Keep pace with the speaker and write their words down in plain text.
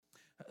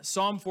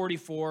Psalm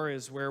 44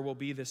 is where we'll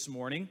be this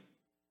morning.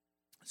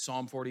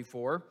 Psalm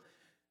 44.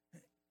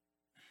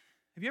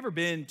 Have you ever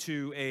been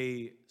to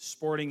a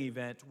sporting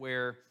event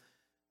where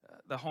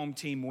the home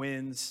team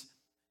wins,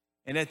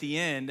 and at the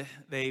end,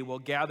 they will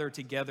gather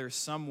together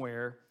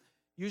somewhere,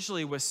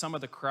 usually with some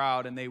of the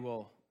crowd, and they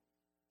will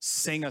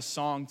sing a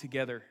song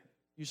together.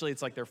 Usually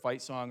it's like their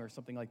fight song or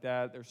something like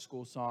that, their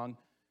school song,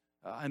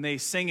 and they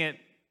sing it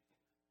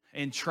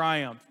in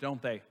triumph,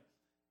 don't they?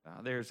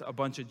 There's a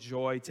bunch of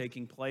joy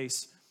taking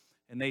place,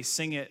 and they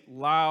sing it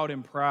loud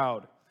and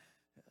proud.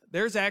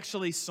 There's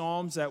actually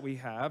psalms that we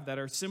have that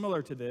are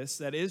similar to this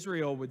that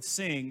Israel would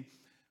sing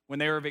when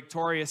they were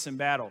victorious in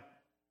battle.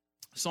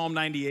 Psalm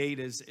 98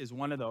 is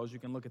one of those. You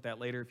can look at that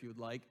later if you would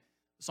like.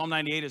 Psalm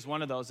 98 is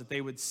one of those that they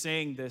would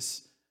sing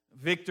this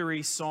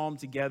victory psalm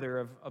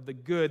together of the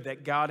good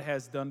that God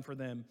has done for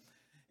them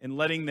and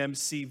letting them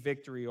see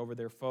victory over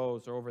their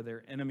foes or over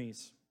their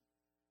enemies.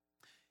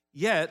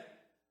 Yet,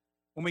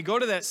 when we go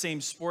to that same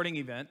sporting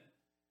event,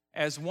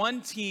 as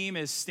one team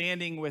is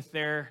standing with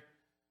their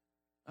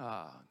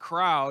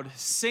crowd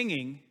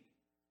singing,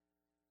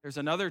 there's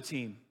another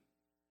team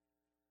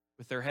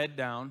with their head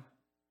down,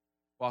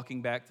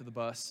 walking back to the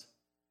bus,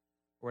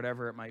 or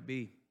whatever it might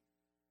be.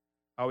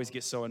 I always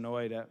get so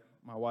annoyed at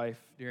my wife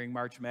during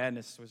March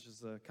Madness, which is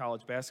the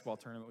college basketball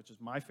tournament, which is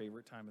my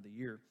favorite time of the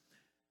year.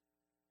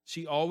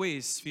 She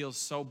always feels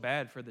so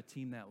bad for the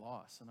team that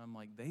lost. And I'm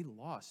like, they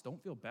lost.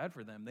 Don't feel bad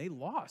for them. They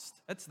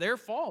lost. That's their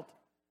fault.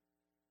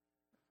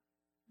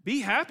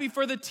 Be happy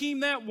for the team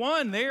that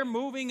won. They're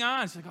moving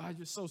on. It's like, oh, I'm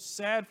just so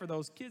sad for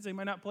those kids. They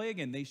might not play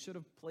again. They should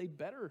have played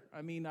better.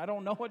 I mean, I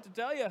don't know what to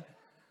tell you.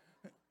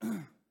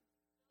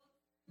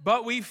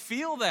 But we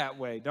feel that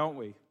way, don't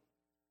we?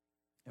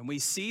 And we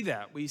see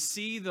that. We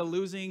see the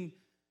losing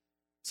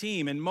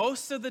team. And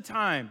most of the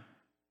time,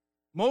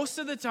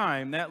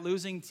 that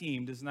losing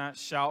team does not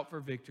shout for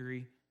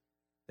victory.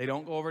 They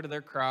don't go over to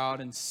their crowd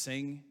and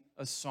sing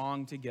a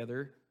song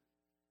together.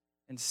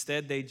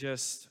 Instead, they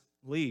just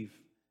leave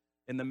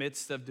in the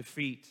midst of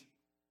defeat.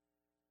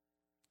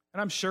 And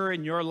I'm sure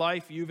in your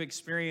life you've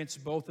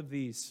experienced both of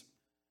these.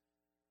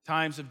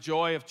 Times of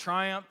joy, of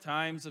triumph,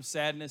 times of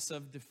sadness,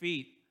 of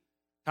defeat.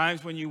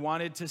 Times when you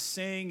wanted to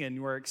sing and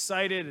were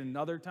excited, and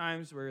other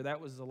times where that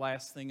was the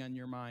last thing on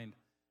your mind,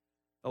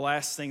 the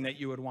last thing that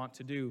you would want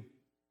to do.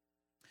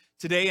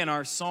 Today in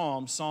our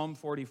psalm, Psalm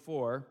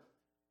 44,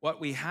 what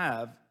we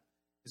have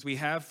is we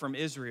have from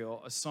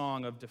Israel a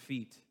song of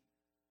defeat.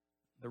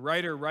 The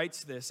writer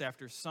writes this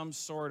after some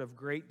sort of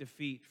great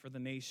defeat for the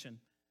nation.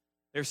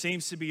 There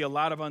seems to be a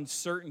lot of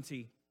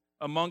uncertainty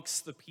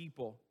amongst the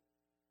people.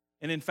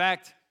 And in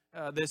fact,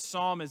 this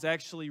psalm is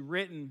actually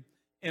written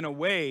in a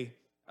way,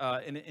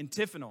 in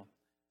antiphonal.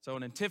 So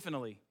an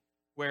antiphonally,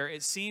 where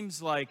it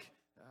seems like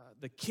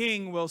the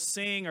king will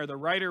sing, or the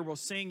writer will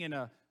sing in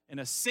a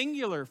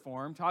singular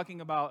form,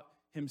 talking about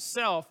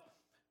himself,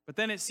 but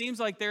then it seems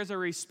like there's a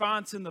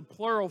response in the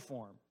plural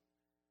form.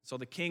 So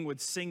the king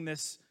would sing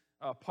this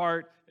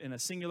part in a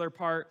singular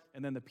part,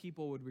 and then the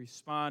people would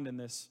respond in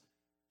this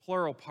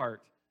plural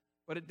part.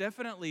 But it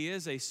definitely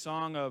is a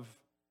song of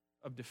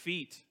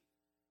defeat,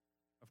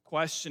 of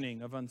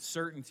questioning, of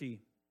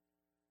uncertainty.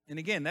 And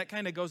again, that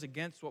kind of goes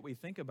against what we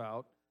think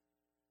about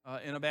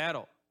in a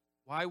battle.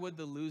 Why would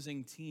the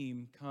losing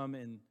team come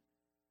and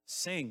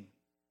sing?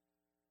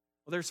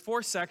 Well, there's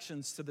 4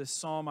 sections to this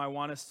psalm I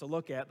want us to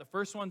look at. The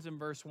first one's in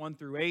verse 1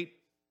 through 8.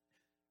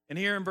 And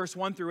here in verse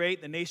 1 through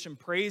 8, the nation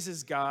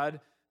praises God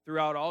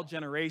throughout all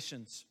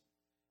generations.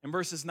 In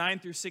verses 9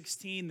 through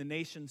 16, the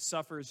nation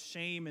suffers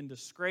shame and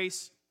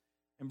disgrace.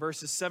 In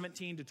verses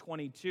 17 to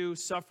 22,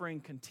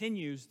 suffering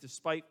continues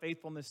despite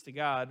faithfulness to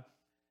God.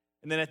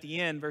 And then at the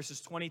end,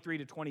 verses 23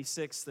 to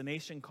 26, the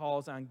nation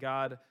calls on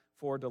God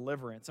for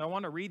deliverance. I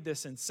want to read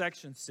this in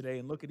sections today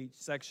and look at each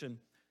section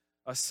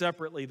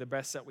separately the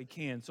best that we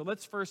can. So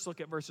let's first look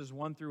at verses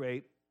 1 through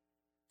 8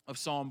 of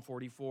Psalm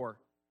 44.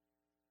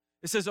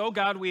 It says, "O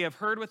God, we have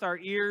heard with our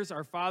ears,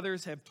 our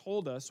fathers have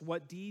told us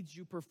what deeds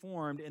you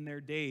performed in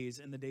their days,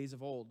 in the days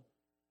of old.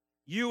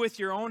 You with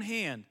your own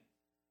hand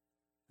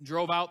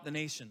drove out the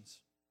nations,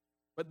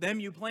 but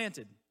them you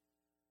planted.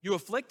 You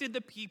afflicted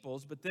the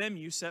peoples, but them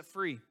you set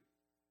free.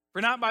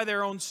 For not by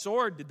their own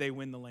sword did they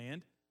win the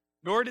land,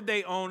 nor did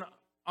their own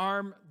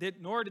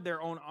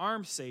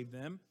arm save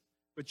them,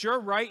 but your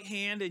right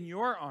hand and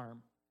your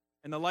arm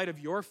and the light of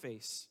your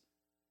face,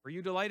 for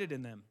you delighted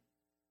in them.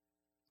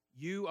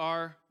 You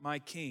are my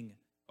king,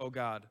 O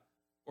God,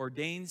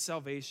 ordained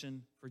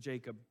salvation for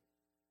Jacob.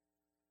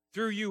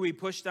 Through you we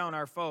push down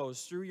our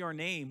foes. Through your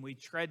name we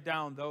tread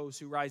down those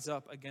who rise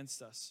up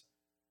against us.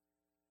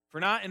 For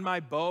not in my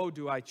bow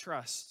do I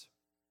trust,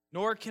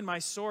 nor can my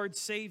sword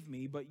save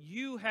me, but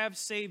you have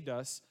saved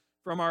us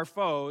from our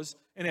foes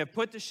and have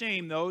put to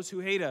shame those who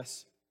hate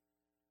us.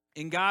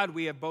 In God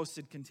we have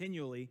boasted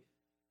continually,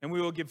 and we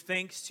will give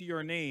thanks to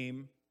your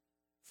name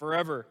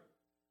forever."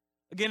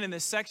 Again, in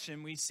this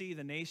section, we see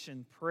the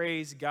nation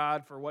praise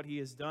God for what he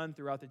has done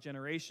throughout the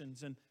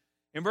generations. And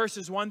in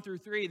verses 1 through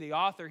 3, the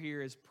author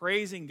here is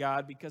praising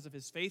God because of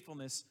his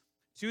faithfulness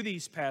to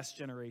these past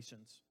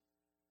generations.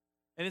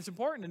 And it's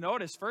important to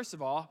notice, first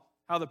of all,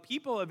 how the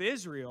people of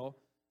Israel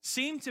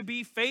seemed to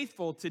be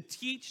faithful to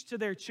teach to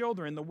their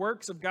children the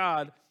works of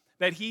God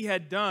that he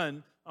had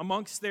done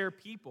amongst their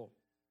people.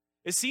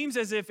 It seems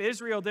as if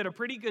Israel did a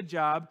pretty good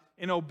job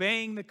in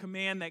obeying the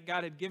command that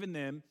God had given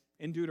them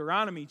in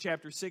Deuteronomy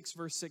chapter 6,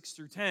 verse 6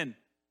 through 10.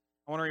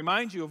 I want to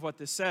remind you of what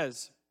this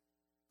says.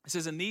 It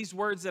says, "And these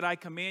words that I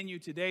command you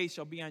today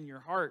shall be on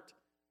your heart.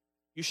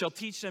 You shall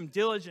teach them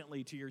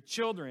diligently to your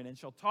children, and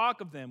shall talk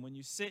of them when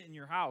you sit in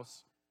your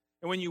house,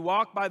 and when you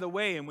walk by the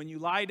way, and when you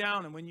lie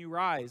down, and when you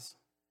rise.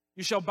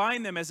 You shall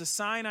bind them as a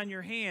sign on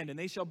your hand, and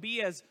they shall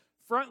be as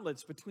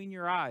frontlets between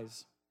your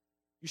eyes.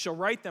 You shall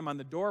write them on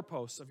the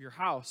doorposts of your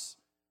house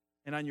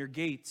and on your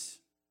gates."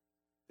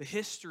 The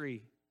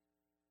history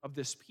of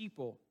this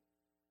people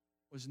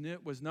was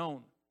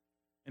known,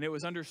 and it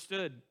was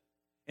understood.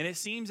 And it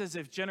seems as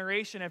if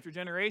generation after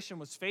generation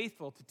was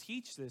faithful to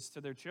teach this to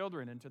their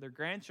children and to their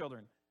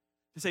grandchildren,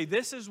 to say,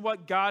 this is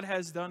what God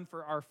has done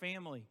for our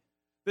family.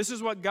 This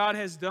is what God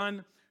has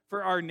done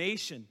for our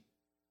nation.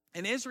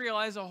 And Israel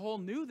as a whole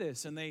knew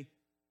this, and they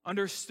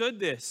understood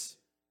this.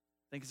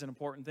 I think it's an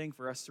important thing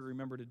for us to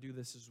remember to do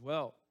this as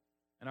well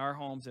in our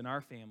homes and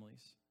our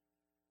families.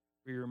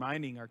 We're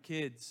reminding our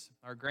kids,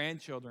 our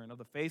grandchildren of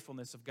the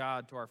faithfulness of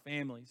God to our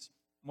families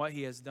and what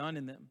he has done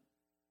in them.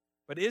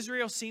 But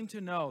Israel seemed to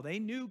know. They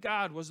knew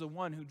God was the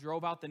one who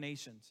drove out the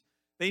nations.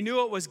 They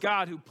knew it was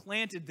God who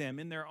planted them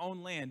in their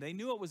own land. They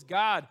knew it was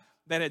God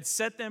that had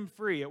set them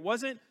free. It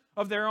wasn't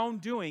of their own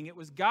doing. It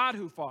was God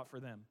who fought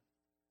for them.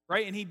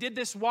 Right? And he did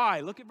this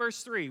why? Look at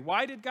verse 3.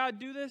 Why did God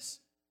do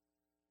this?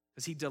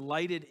 Because he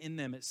delighted in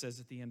them, it says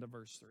at the end of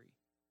verse 3.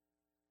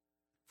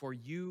 For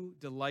you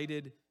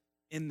delighted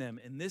in them.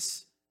 And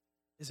this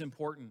is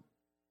important.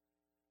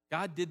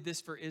 God did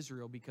this for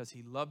Israel because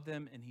he loved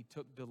them and he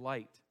took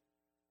delight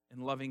in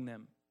loving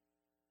them.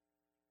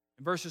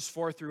 In verses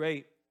 4 through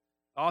 8,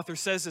 the author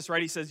says this,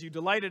 right? He says, you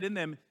delighted in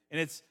them. And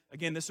it's,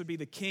 again, this would be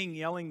the king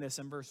yelling this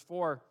in verse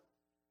 4.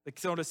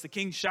 Notice the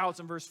king shouts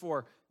in verse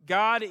 4,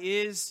 God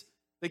is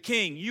the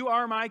king. You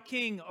are my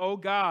king, O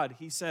God,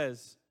 he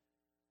says.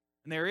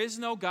 And there is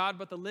no God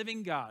but the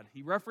living God.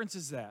 He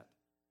references that.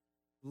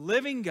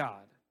 Living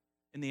God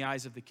in the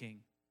eyes of the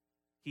king.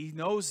 He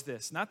knows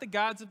this. Not the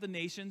gods of the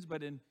nations,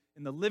 but in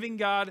the living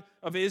God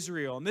of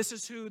Israel. And this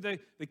is who the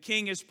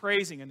king is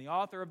praising, and the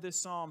author of this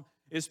psalm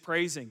is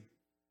praising.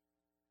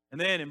 And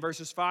then in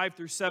verses 5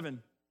 through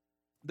 7,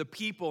 the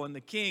people and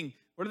the king,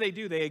 what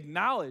do? They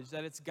acknowledge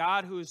that it's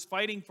God who is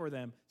fighting for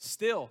them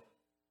still.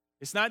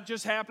 It's not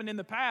just happened in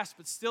the past,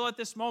 but still at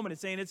this moment,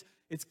 it's saying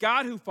it's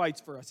God who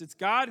fights for us. It's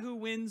God who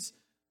wins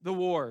the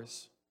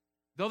wars.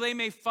 Though they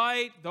may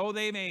fight, though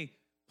they may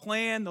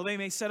plan, though they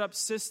may set up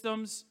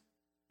systems,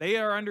 they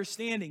are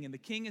understanding, and the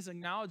king is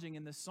acknowledging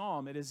in this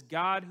psalm, it is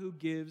God who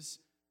gives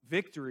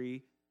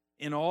victory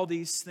in all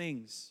these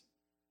things.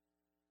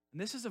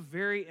 And this is a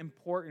very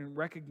important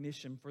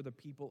recognition for the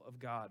people of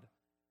God.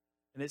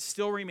 And it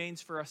still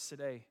remains for us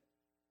today.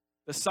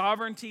 The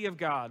sovereignty of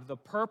God, the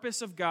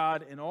purpose of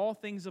God in all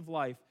things of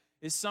life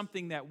is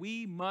something that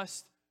we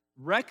must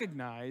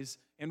recognize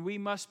and we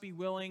must be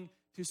willing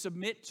to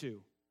submit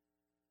to.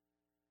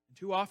 And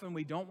too often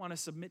we don't want to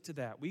submit to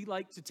that. We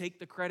like to take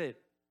the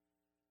credit.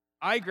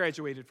 I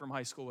graduated from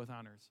high school with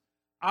honors.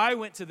 I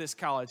went to this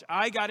college.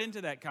 I got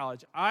into that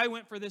college. I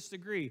went for this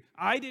degree.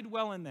 I did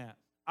well in that.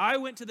 I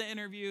went to the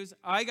interviews.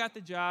 I got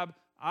the job.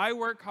 I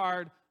work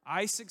hard.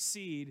 I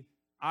succeed.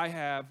 I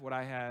have what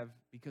I have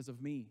because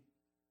of me.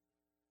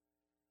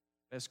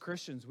 As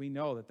Christians, we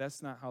know that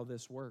that's not how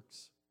this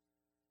works.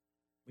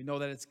 We know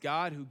that it's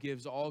God who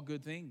gives all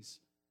good things.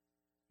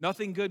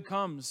 Nothing good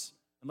comes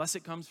unless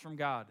it comes from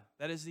God.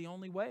 That is the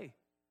only way.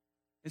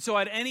 And so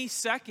at any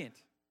second,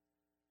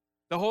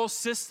 the whole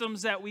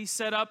systems that we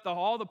set up,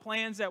 all the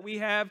plans that we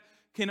have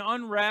can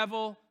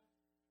unravel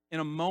in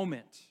a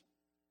moment.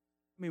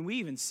 I mean, we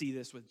even see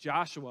this with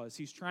Joshua as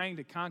he's trying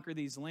to conquer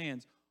these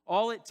lands.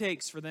 All it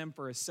takes for them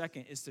for a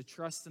second is to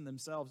trust in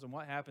themselves. And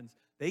what happens?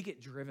 They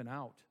get driven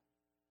out.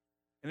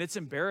 And it's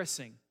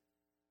embarrassing.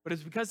 But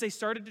it's because they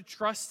started to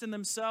trust in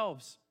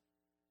themselves.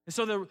 And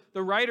so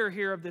the writer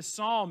here of this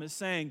psalm is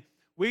saying,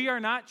 we are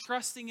not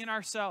trusting in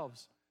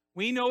ourselves.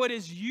 We know it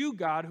is you,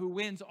 God, who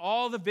wins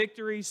all the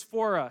victories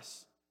for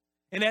us.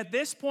 And at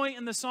this point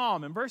in the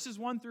psalm, in verses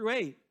 1 through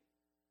 8,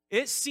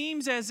 it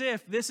seems as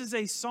if this is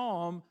a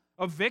psalm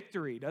of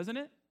victory, doesn't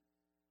it?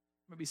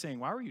 You might be saying,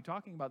 why were you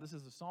talking about this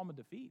as a psalm of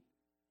defeat?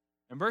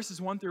 In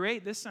verses 1 through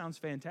 8, this sounds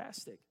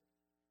fantastic.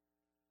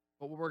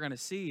 But what we're going to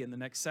see in the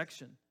next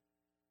section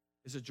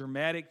is a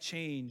dramatic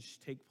change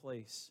take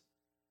place.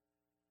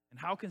 And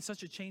how can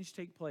such a change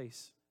take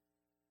place?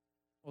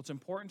 Well, it's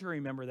important to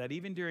remember that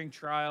even during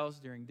trials,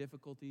 during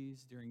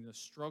difficulties, during the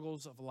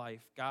struggles of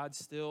life, God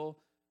still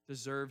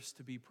deserves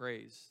to be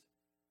praised.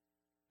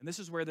 And this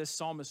is where this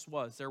psalmist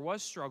was. There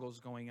was struggles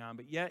going on,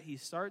 but yet he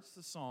starts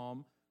the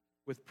psalm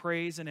with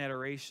praise and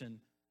adoration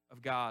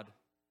of God.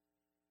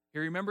 He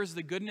remembers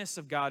the goodness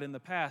of God in the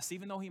past,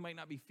 even though he might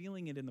not be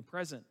feeling it in the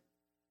present.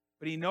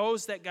 But he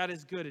knows that God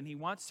is good, and he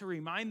wants to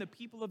remind the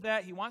people of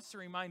that. He wants to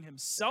remind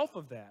himself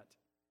of that.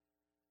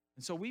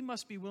 And so we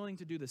must be willing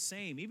to do the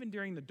same, even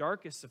during the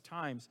darkest of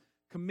times,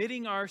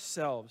 committing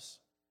ourselves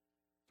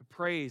to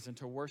praise and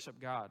to worship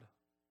God.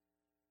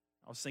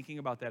 I was thinking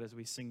about that as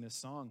we sing this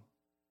song.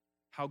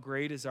 How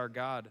great is our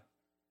God?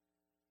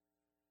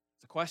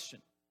 It's a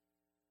question.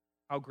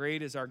 How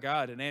great is our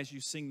God? And as you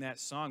sing that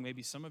song,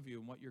 maybe some of you,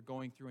 and what you're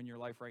going through in your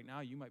life right now,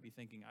 you might be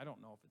thinking, I don't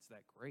know if it's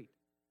that great.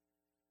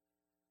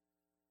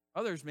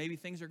 Others, maybe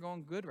things are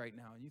going good right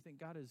now, and you think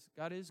God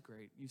is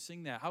great. You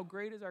sing that, how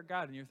great is our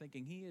God? And you're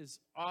thinking, He is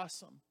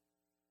awesome.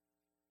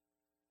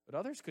 But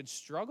others could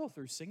struggle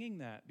through singing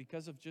that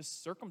because of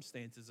just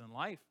circumstances in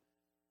life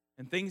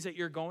and things that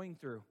you're going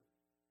through.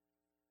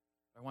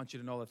 I want you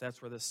to know that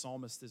that's where this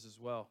psalmist is as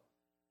well.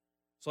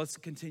 So let's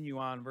continue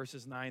on,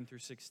 verses 9 through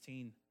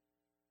 16.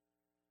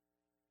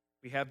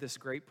 We have this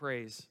great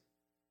praise.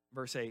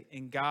 Verse 8,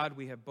 in God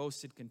we have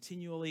boasted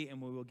continually,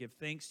 and we will give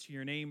thanks to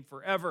your name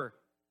forever.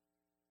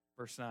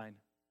 Verse 9,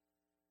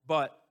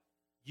 but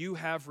you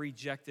have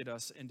rejected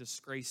us and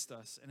disgraced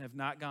us and have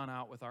not gone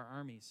out with our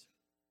armies.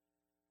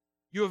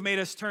 You have made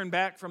us turn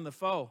back from the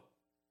foe,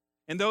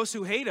 and those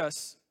who hate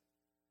us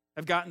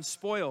have gotten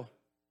spoil.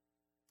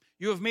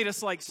 You have made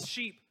us like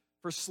sheep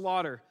for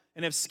slaughter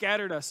and have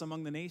scattered us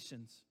among the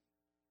nations.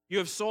 You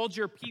have sold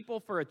your people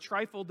for a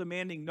trifle,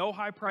 demanding no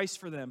high price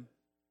for them.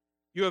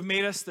 You have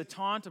made us the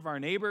taunt of our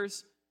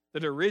neighbors,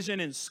 the derision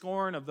and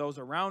scorn of those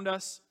around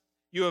us.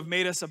 You have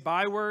made us a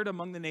byword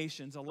among the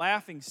nations, a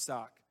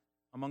laughingstock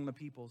among the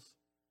peoples.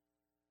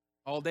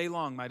 All day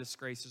long my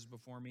disgrace is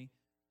before me,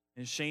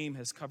 and shame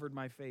has covered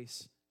my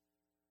face.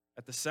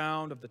 At the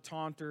sound of the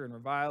taunter and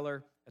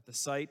reviler, at the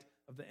sight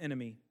of the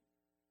enemy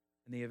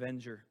and the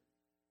avenger.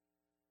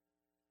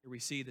 Here we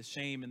see the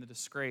shame and the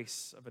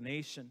disgrace of a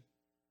nation.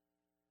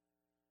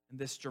 And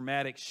this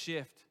dramatic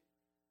shift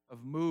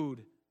of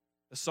mood,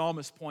 the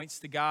psalmist points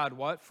to God,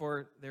 what?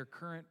 For their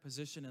current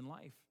position in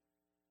life.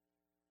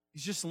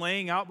 He's just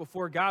laying out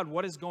before God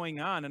what is going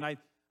on. And I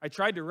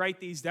tried to write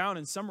these down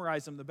and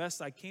summarize them the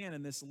best I can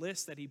in this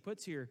list that he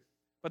puts here.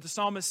 But the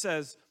psalmist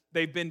says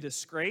they've been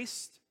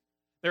disgraced.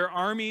 Their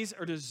armies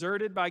are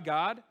deserted by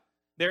God.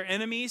 Their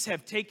enemies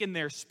have taken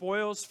their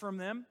spoils from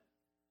them.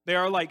 They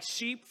are like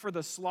sheep for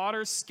the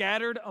slaughter,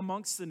 scattered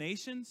amongst the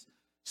nations,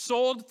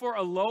 sold for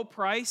a low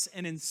price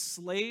and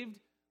enslaved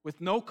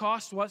with no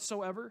cost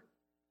whatsoever,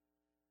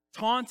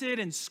 taunted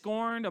and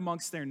scorned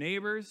amongst their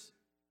neighbors.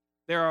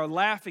 They are a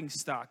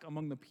laughingstock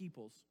among the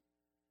peoples,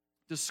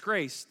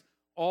 disgraced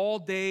all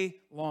day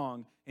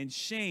long, and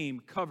shame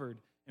covered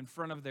in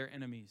front of their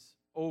enemies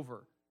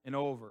over and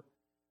over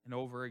and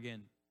over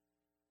again.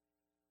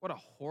 What a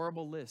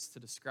horrible list to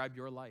describe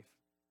your life.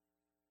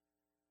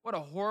 What a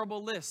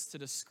horrible list to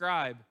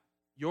describe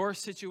your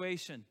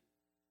situation,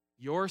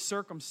 your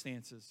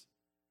circumstances,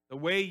 the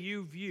way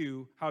you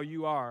view how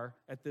you are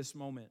at this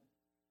moment.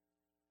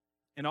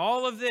 And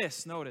all of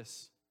this,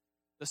 notice,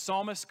 the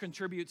psalmist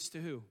contributes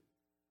to who?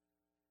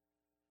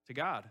 To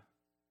God.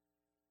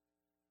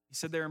 He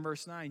said there in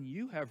verse 9,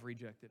 you have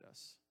rejected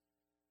us.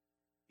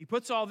 He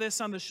puts all this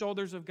on the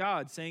shoulders of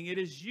God, saying, it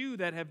is you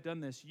that have done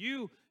this.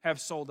 You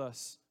have sold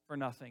us for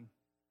nothing.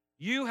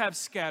 You have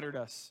scattered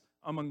us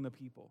among the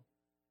people.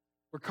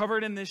 We're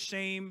covered in this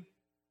shame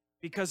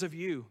because of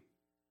you.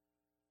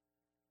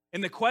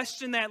 And the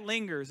question that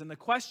lingers, and the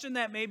question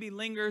that maybe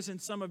lingers in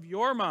some of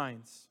your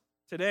minds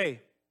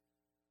today,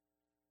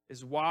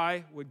 is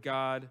why would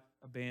God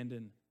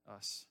abandon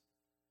us?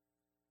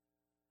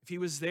 If He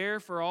was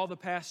there for all the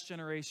past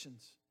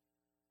generations,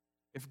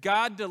 if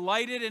God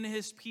delighted in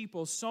His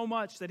people so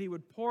much that He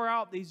would pour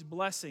out these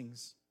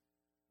blessings,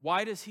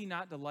 why does He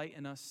not delight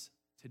in us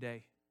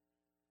today?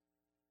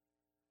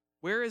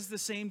 Where is the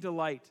same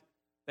delight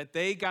that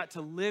they got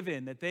to live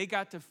in, that they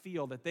got to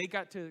feel, that they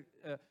got to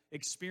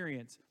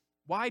experience?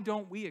 Why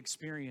don't we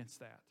experience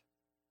that?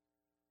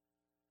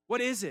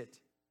 What is it?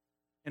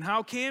 And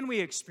how can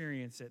we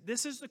experience it?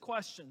 This is the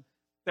question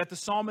that the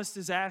psalmist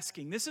is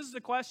asking. This is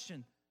the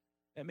question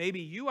that maybe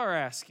you are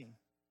asking.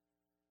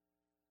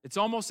 It's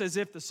almost as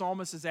if the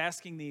psalmist is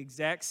asking the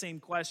exact same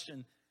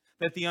question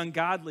that the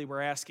ungodly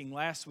were asking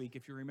last week,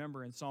 if you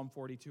remember in Psalm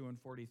 42 and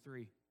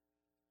 43.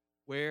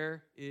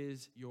 Where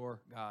is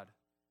your God?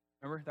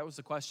 Remember, that was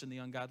the question the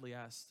ungodly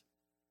asked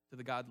to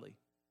the godly.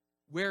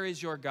 Where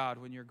is your God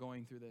when you're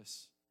going through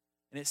this?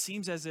 And it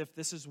seems as if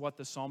this is what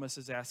the psalmist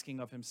is asking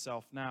of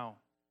himself now,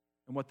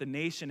 and what the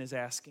nation is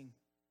asking.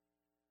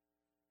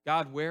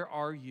 God, where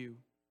are you?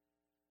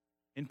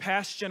 In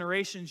past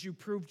generations, you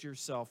proved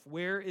yourself.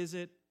 Where is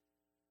it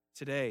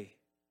today?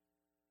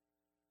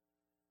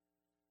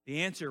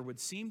 The answer would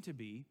seem to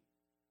be,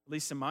 at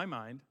least in my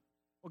mind,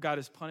 well, God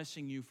is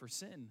punishing you for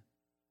sin.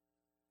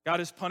 God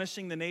is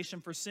punishing the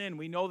nation for sin.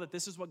 We know that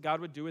this is what God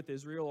would do with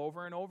Israel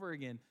over and over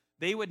again.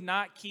 They would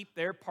not keep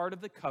their part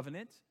of the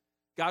covenant.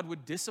 God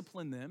would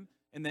discipline them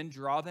and then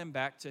draw them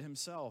back to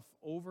Himself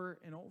over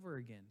and over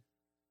again.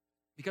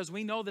 Because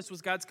we know this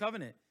was God's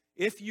covenant.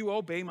 If you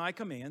obey my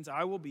commands,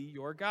 I will be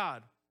your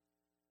God.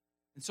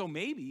 And so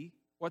maybe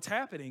what's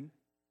happening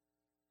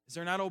is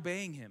they're not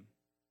obeying Him.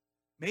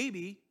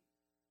 Maybe,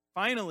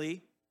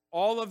 finally,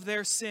 All of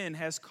their sin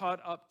has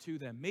caught up to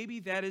them. Maybe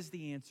that is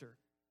the answer.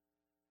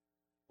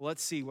 Well,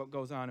 let's see what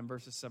goes on in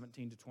verses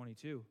 17 to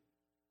 22.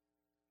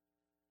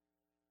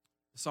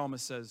 The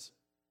psalmist says,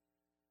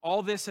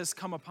 all this has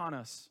come upon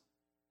us,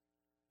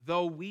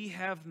 though we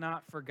have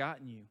not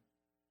forgotten you,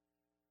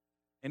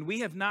 and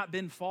we have not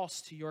been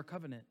false to your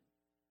covenant.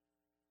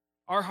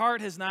 Our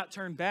heart has not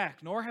turned back,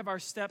 nor have our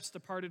steps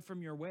departed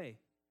from your way.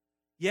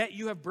 Yet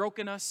you have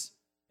broken us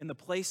in the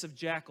place of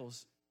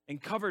jackals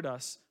and covered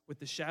us with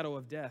the shadow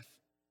of death.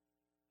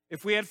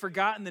 If we had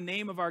forgotten the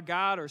name of our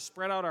God or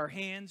spread out our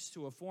hands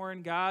to a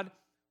foreign God,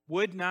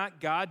 would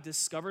not God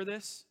discover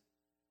this?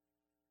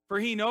 For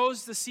he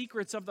knows the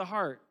secrets of the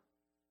heart.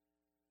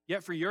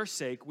 Yet for your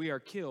sake we are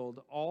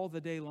killed all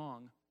the day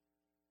long.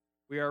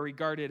 We are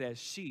regarded as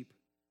sheep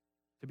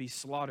to be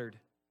slaughtered.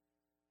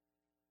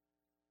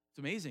 It's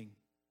amazing.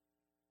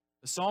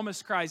 The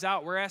psalmist cries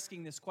out, we're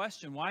asking this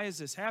question, why is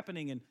this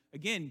happening? And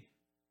again,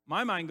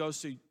 my mind goes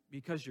to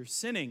because you're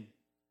sinning.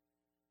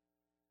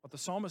 But the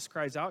psalmist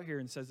cries out here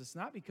and says, it's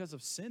not because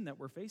of sin that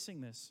we're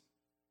facing this.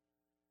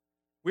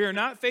 We are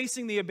not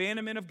facing the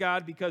abandonment of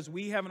God because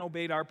we haven't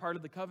obeyed our part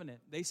of the covenant.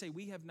 They say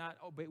we have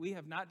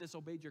not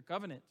disobeyed your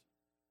covenant.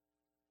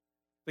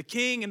 The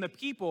king and the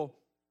people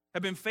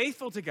have been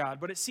faithful to God,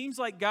 but it seems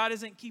like God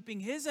isn't keeping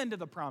his end of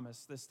the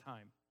promise this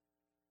time.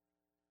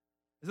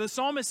 The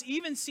psalmist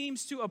even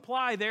seems to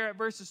apply there at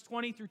verses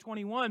 20 through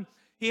 21.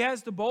 He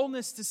has the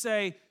boldness to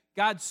say,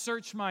 God,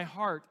 search my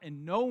heart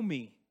and know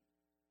me.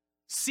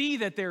 See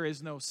that there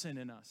is no sin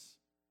in us.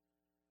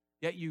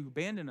 Yet you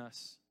abandon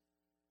us.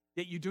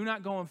 Yet you do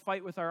not go and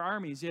fight with our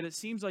armies. Yet it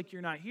seems like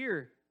you're not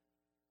here.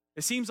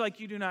 It seems like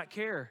you do not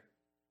care.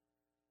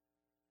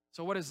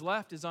 So what is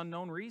left is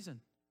unknown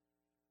reason.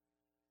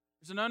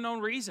 There's an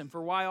unknown reason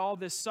for why all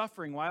this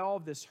suffering, why all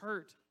of this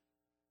hurt,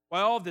 why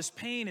all of this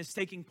pain is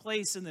taking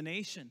place in the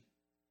nation.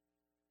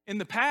 In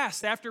the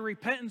past, after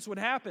repentance would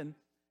happen,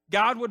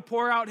 God would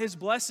pour out his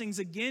blessings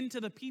again to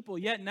the people.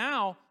 Yet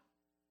now,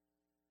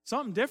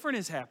 something different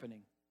is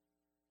happening.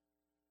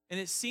 And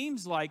it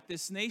seems like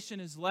this nation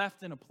is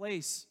left in a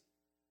place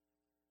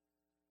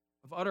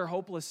of utter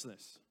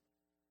hopelessness.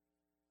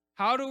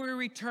 How do we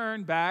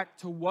return back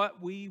to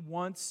what we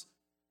once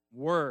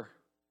were?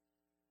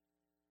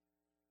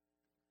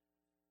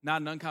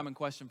 Not an uncommon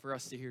question for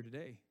us to hear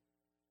today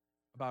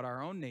about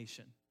our own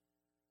nation.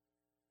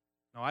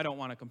 Now, I don't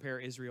want to compare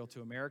Israel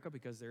to America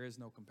because there is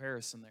no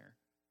comparison there.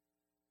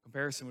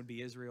 Comparison would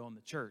be Israel and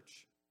the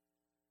church.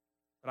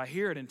 But I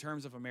hear it in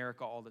terms of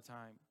America all the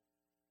time.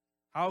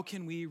 How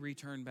can we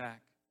return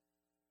back?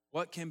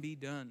 What can be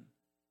done?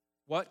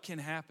 What can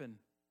happen?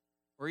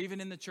 Or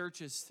even in the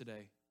churches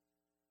today,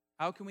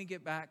 how can we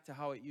get back to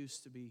how it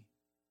used to be?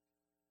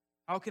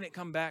 How can it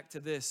come back to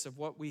this of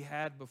what we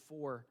had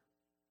before?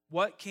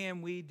 What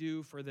can we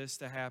do for this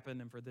to happen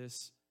and for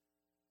this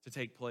to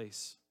take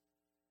place?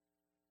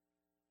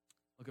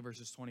 Look at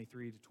verses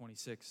 23 to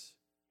 26.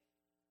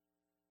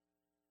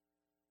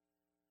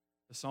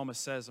 The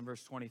psalmist says in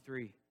verse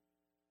 23,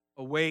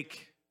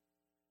 awake,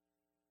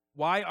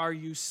 why are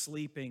you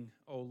sleeping,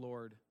 O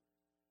Lord?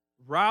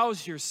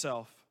 Rouse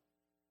yourself.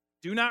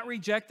 Do not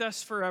reject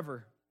us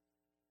forever.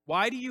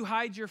 Why do you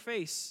hide your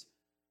face?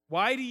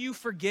 Why do you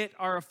forget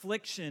our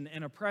affliction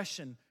and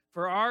oppression?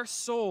 For our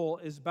soul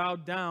is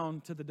bowed down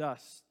to the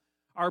dust.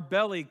 Our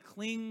belly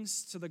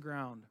clings to the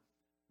ground.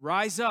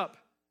 Rise up,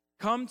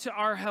 come to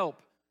our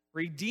help.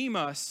 Redeem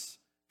us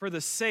for the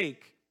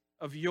sake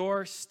of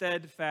your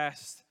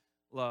steadfast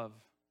love.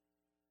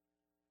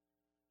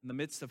 In the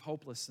midst of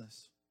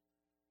hopelessness,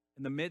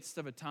 in the midst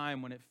of a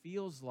time when it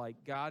feels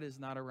like God is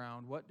not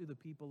around, what do the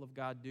people of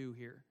God do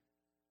here?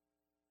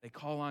 They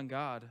call on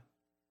God.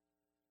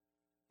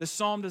 This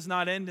psalm does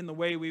not end in the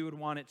way we would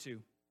want it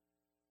to.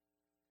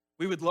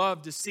 We would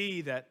love to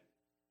see that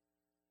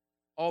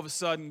all of a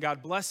sudden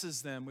God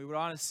blesses them. We would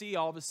want to see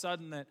all of a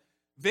sudden that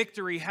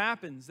victory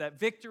happens, that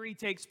victory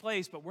takes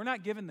place, but we're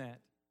not given that.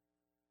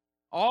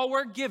 All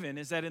we're given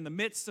is that in the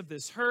midst of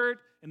this hurt,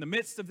 in the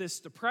midst of this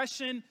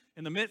depression,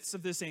 in the midst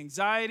of this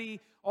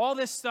anxiety, all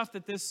this stuff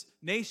that this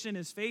nation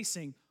is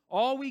facing,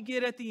 all we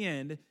get at the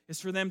end is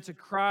for them to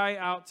cry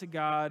out to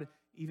God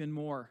even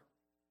more.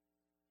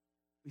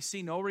 We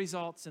see no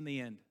results in the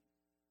end.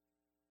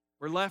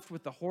 We're left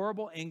with the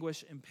horrible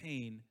anguish and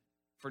pain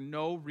for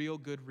no real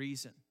good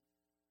reason.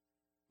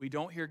 We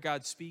don't hear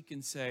God speak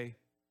and say,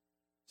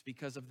 it's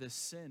because of this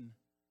sin.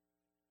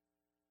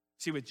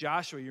 See, with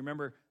Joshua, you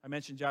remember, I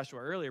mentioned Joshua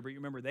earlier, but you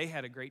remember they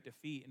had a great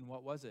defeat, and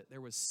what was it? There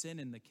was sin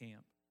in the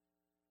camp.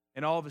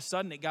 And all of a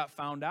sudden, it got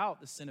found out,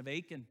 the sin of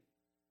Achan.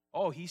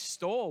 Oh, he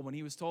stole when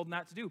he was told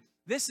not to do.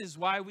 This is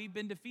why we've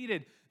been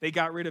defeated. They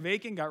got rid of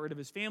Achan, got rid of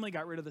his family,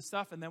 got rid of the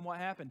stuff, and then what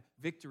happened?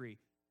 Victory.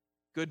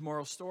 Good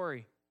moral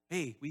story.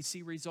 Hey, we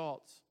see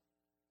results.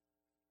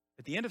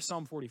 At the end of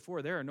Psalm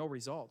 44, there are no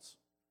results.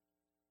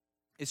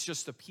 It's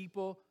just the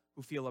people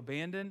who feel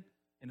abandoned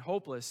and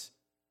hopeless.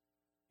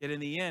 Yet in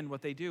the end,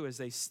 what they do is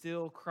they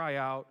still cry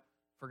out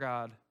for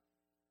God.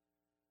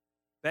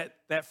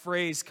 That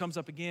phrase comes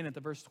up again at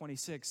the verse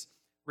 26.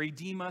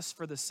 Redeem us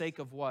for the sake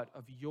of what?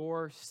 Of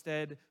your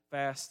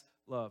steadfast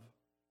love.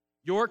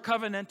 Your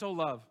covenantal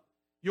love.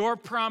 Your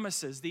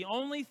promises. The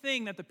only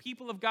thing that the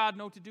people of God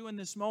know to do in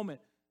this moment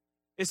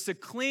is to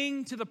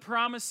cling to the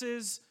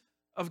promises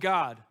of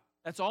God.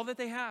 That's all that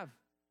they have.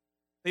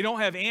 They don't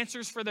have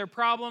answers for their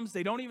problems.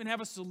 They don't even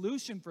have a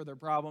solution for their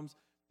problems.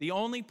 The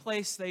only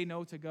place they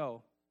know to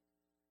go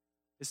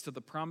is to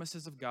the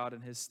promises of God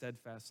and his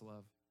steadfast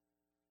love.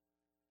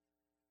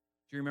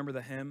 Do you remember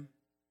the hymn,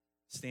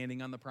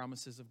 Standing on the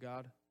Promises of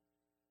God?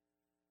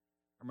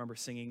 I remember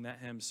singing that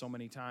hymn so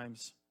many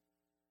times.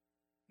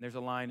 There's a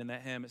line in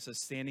that hymn, it says,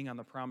 standing on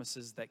the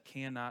promises that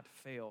cannot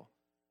fail.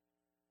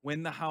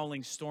 When the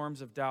howling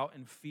storms of doubt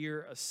and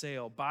fear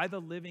assail, by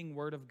the living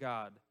word of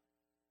God,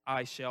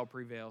 I shall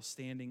prevail,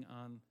 standing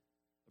on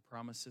the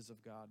promises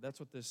of God. That's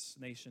what this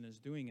nation is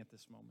doing at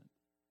this moment.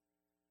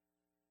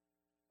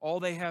 All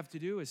they have to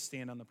do is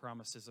stand on the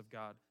promises of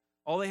God.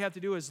 All they have to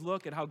do is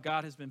look at how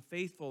God has been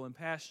faithful in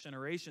past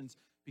generations,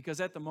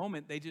 because at the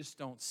moment, they just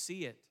don't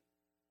see it.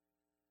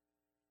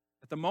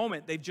 At the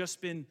moment, they've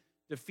just been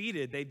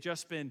defeated. They've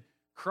just been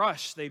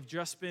crushed. They've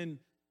just been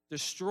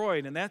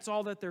destroyed. And that's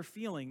all that they're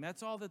feeling.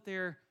 That's all that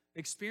they're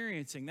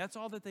experiencing. That's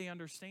all that they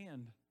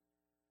understand.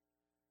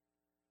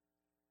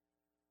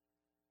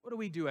 What do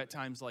we do at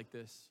times like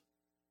this?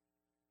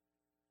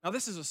 Now,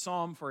 this is a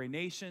psalm for a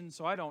nation,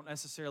 so I don't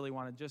necessarily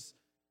want to just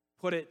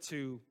put it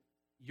to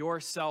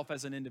yourself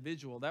as an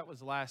individual. That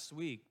was last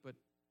week. But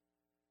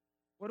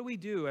what do we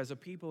do as a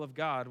people of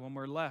God when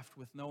we're left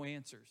with no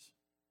answers?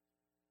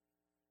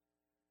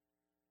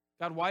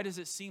 God, why does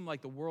it seem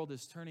like the world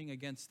is turning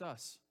against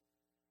us?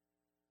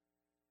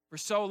 For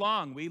so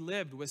long, we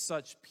lived with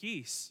such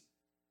peace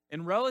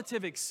and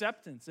relative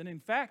acceptance and, in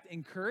fact,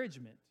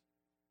 encouragement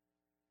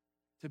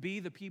to be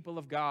the people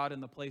of God in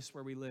the place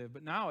where we live.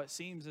 But now it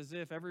seems as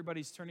if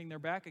everybody's turning their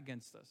back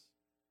against us.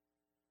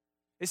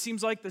 It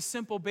seems like the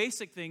simple,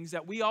 basic things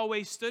that we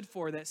always stood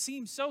for that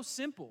seem so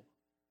simple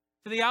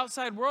to the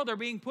outside world are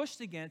being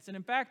pushed against. And,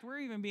 in fact, we're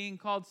even being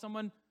called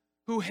someone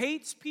who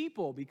hates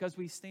people because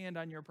we stand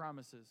on your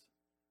promises.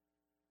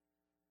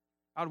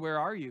 God, where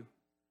are you?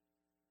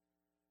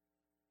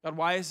 God,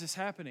 why is this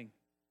happening?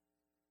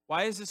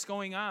 Why is this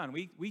going on?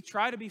 We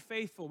try to be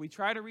faithful. We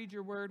try to read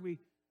your word. We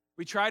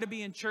try to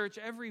be in church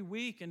every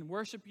week and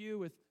worship you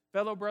with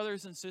fellow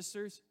brothers and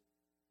sisters.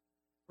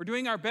 We're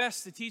doing our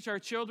best to teach our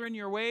children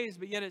your ways,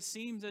 but yet it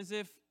seems as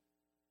if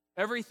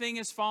everything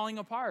is falling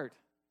apart.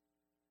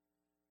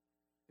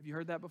 Have you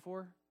heard that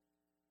before?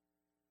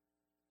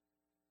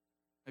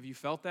 Have you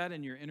felt that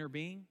in your inner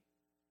being?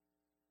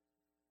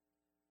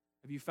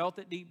 Have you felt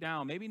it deep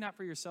down? Maybe not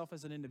for yourself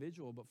as an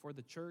individual, but for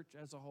the church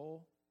as a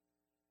whole?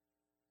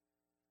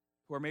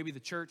 Or maybe the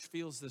church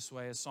feels this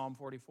way, as Psalm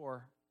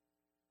 44,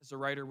 as the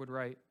writer would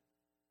write.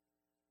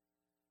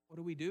 What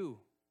do we do?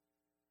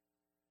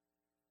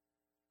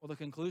 Well, the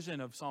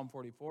conclusion of Psalm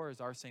 44 is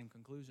our same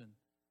conclusion.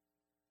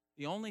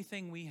 The only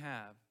thing we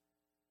have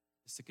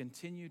is to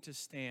continue to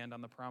stand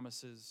on the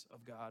promises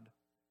of God,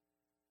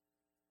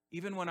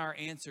 even when our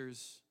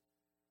answers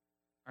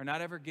are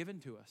not ever given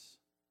to us.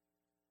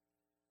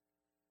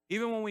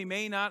 Even when we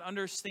may not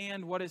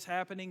understand what is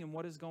happening and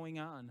what is going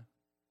on.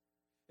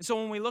 And so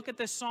when we look at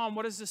this psalm,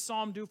 what does this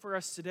psalm do for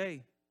us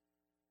today?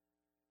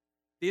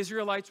 The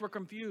Israelites were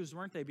confused,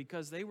 weren't they?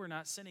 Because they were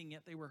not sinning,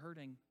 yet they were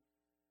hurting.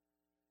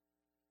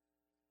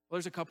 Well,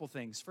 there's a couple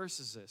things. First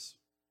is this.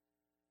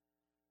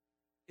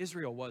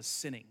 Israel was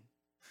sinning.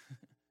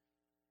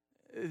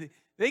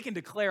 They can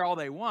declare all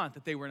they want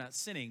that they were not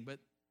sinning, but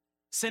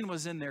sin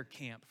was in their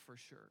camp for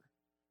sure.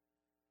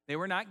 They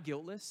were not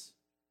guiltless.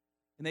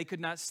 And they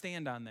could not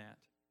stand on that.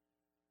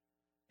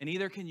 And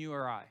neither can you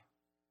or I.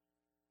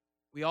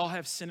 We all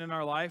have sin in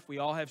our life. We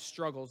all have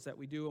struggles that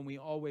we do, and we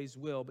always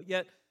will. But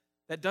yet,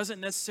 that doesn't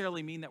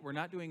necessarily mean that we're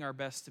not doing our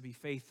best to be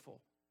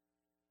faithful.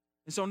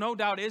 And so no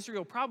doubt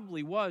Israel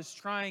probably was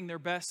trying their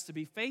best to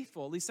be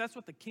faithful. At least that's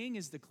what the king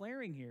is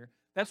declaring here.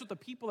 That's what the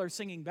people are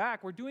singing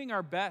back. We're doing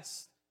our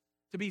best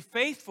to be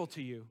faithful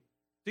to you.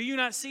 Do you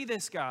not see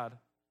this, God?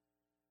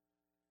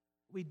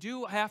 We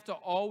do have to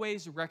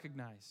always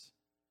recognize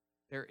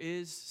there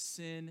is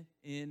sin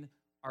in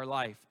our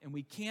life, and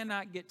we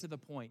cannot get to the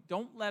point.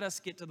 Don't let us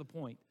get to the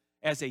point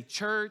as a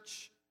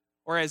church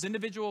or as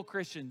individual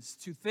Christians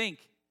to think,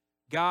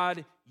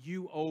 God,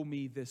 you owe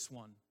me this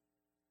one.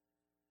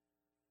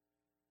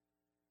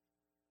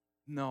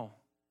 No.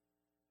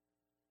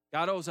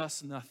 God owes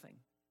us nothing.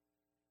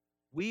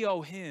 We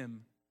owe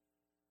him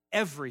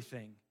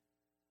everything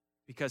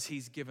because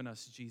he's given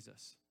us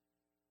Jesus.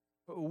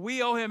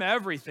 We owe him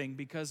everything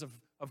because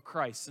of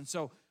Christ. And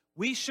so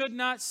we should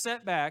not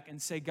sit back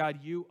and say, God,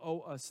 you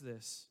owe us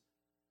this.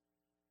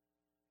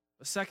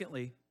 But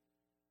secondly,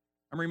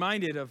 I'm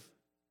reminded of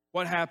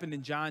what happened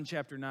in John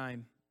chapter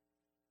 9,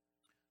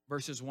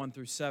 verses 1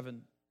 through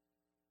 7.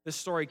 This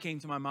story came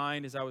to my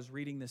mind as I was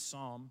reading this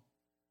psalm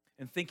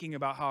and thinking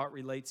about how it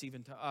relates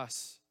even to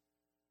us.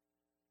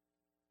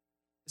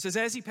 It says,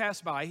 as he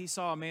passed by, he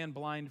saw a man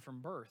blind from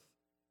birth.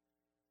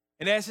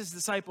 And as his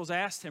disciples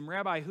asked him,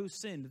 Rabbi, who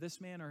sinned, this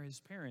man or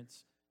his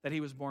parents, that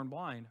he was born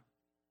blind?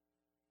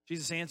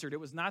 Jesus answered, "It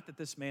was not that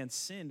this man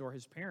sinned or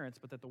his parents,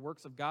 but that the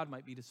works of God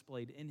might be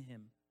displayed in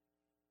him.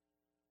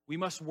 We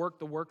must work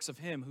the works of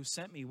him who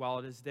sent me while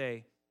it is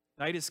day.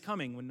 Night is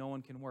coming when no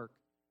one can work.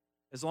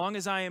 As long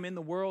as I am in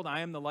the world,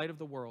 I am the light of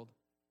the world."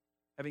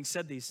 Having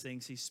said these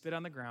things, he spit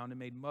on the ground and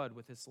made mud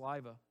with his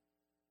saliva.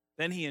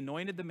 Then he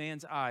anointed the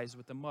man's eyes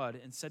with the mud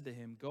and said to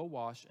him, "Go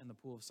wash in the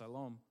pool of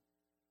Siloam."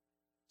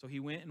 So he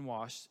went and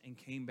washed and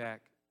came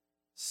back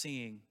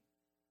seeing.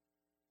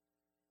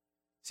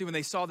 See, when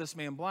they saw this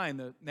man blind,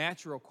 the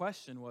natural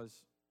question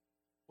was,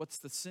 what's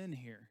the sin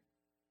here?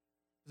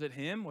 Was it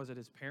him? Was it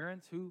his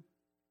parents? Who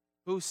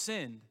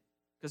sinned?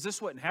 Because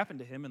this wouldn't happen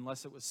to him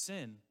unless it was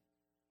sin.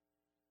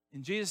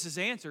 And Jesus'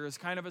 answer is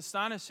kind of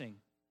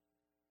astonishing.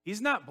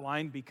 He's not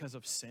blind because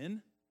of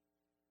sin.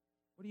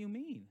 What do you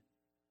mean?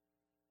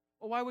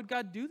 Well, why would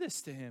God do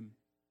this to him?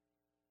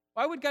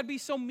 Why would God be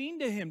so mean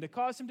to him to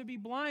cause him to be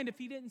blind if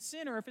he didn't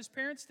sin or if his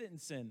parents didn't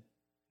sin?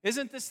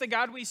 Isn't this the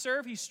God we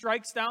serve? He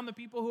strikes down the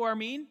people who are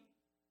mean?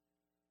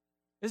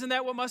 Isn't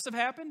that what must have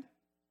happened?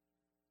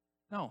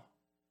 No.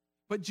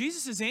 But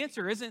Jesus'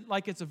 answer isn't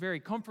like it's a very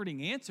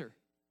comforting answer.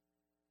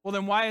 Well,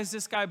 then why is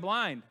this guy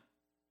blind?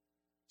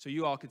 So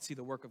you all could see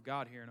the work of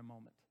God here in a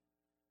moment.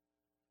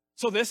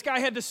 So this guy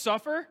had to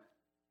suffer?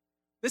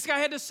 This guy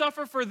had to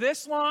suffer for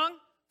this long,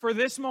 for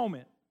this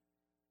moment.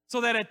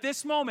 So that at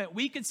this moment,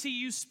 we could see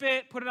you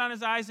spit, put it on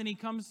his eyes, and he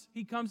comes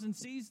and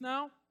sees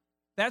now?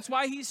 That's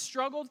why he's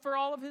struggled for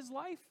all of his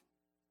life?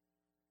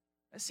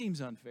 That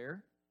seems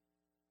unfair.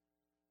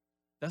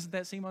 Doesn't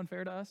that seem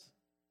unfair to us?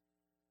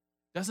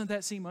 Doesn't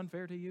that seem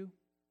unfair to you?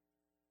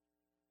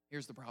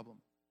 Here's the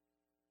problem.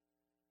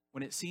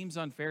 When it seems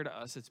unfair to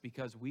us, it's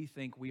because we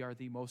think we are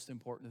the most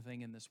important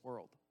thing in this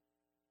world.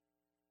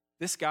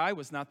 This guy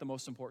was not the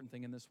most important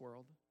thing in this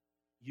world.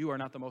 You are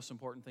not the most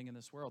important thing in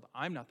this world.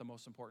 I'm not the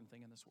most important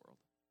thing in this world.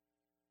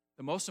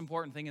 The most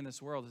important thing in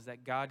this world is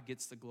that God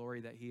gets the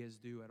glory that he is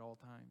due at all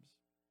times.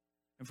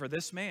 And for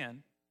this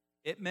man,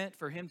 it meant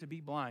for him to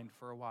be blind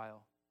for a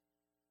while.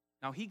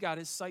 Now, he got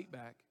his sight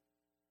back,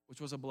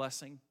 which was a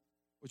blessing,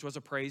 which was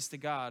a praise to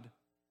God,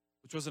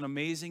 which was an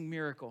amazing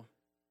miracle.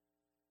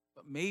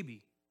 But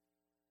maybe,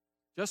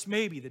 just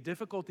maybe, the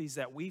difficulties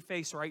that we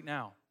face right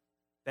now,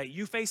 that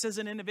you face as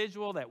an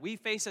individual, that we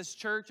face as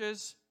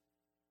churches,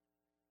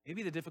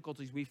 maybe the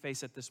difficulties we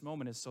face at this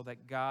moment is so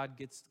that God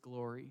gets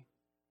glory,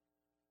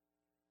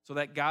 so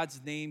that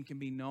God's name can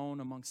be known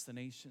amongst the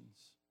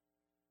nations,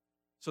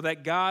 so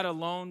that God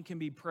alone can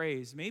be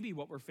praised. Maybe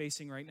what we're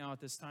facing right now at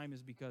this time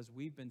is because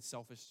we've been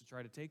selfish to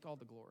try to take all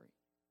the glory.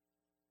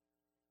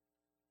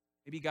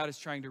 Maybe God is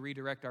trying to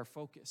redirect our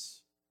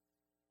focus,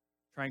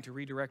 trying to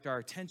redirect our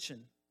attention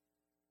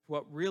to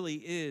what really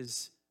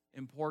is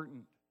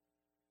important.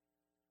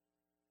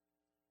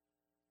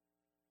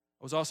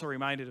 I was also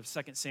reminded of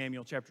 2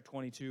 Samuel chapter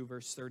 22,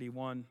 verse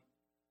 31.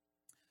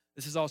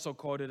 This is also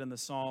quoted in the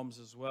Psalms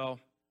as well.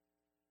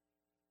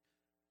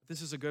 But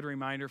this is a good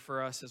reminder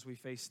for us as we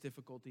face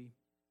difficulty.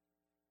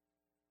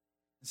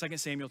 In 2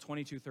 Samuel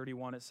 22,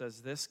 31, it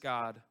says, "This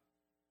God,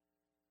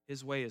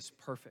 his way is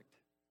perfect.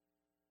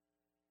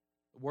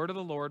 The word of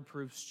the Lord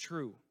proves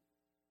true.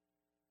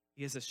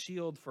 He is a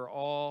shield for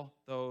all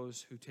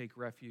those who take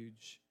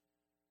refuge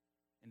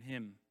in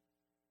him."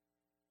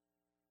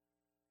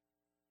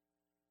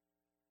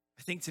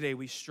 I think today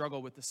we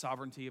struggle with the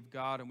sovereignty of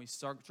God and we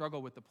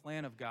struggle with the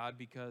plan of God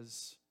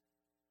because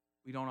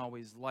we don't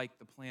always like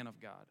the plan of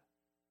God.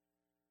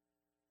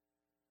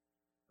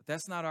 But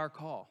that's not our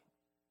call.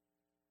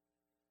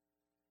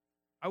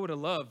 I would have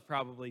loved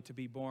probably to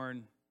be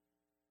born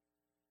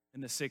in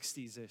the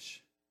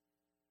 60s-ish.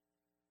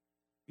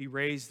 Be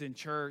raised in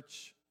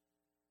church.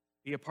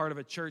 Be a part of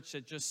a church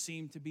that just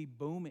seemed to be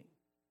booming.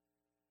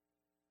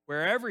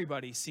 Where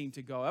everybody seemed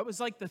to go. That was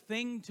like the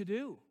thing to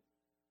do,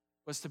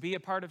 was to be a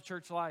part of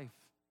church life.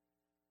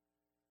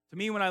 To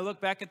me, when I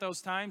look back at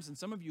those times, and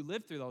some of you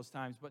lived through those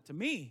times, but to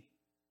me,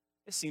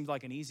 it seemed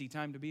like an easy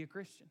time to be a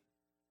Christian.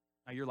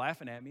 Now, you're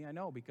laughing at me, I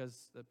know,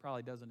 because that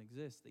probably doesn't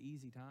exist, the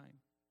easy time.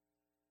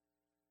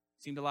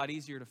 It seemed a lot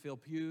easier to fill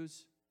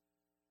pews.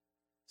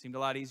 It seemed a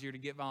lot easier to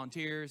get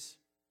volunteers.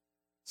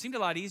 It seemed a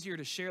lot easier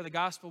to share the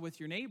gospel with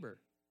your neighbor.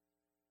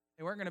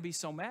 They weren't going to be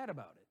so mad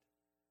about it.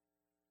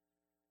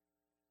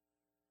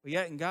 But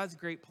yet, in God's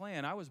great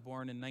plan, I was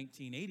born in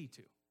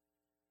 1982.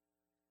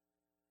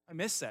 I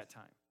missed that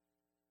time.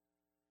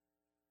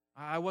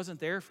 I wasn't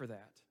there for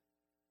that.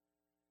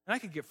 And I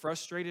could get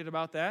frustrated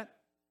about that.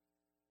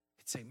 I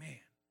could say, man.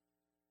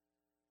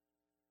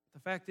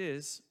 But the fact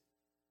is,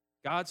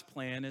 God's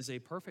plan is a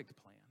perfect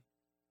plan.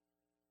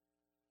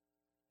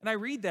 And I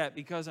read that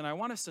because, and I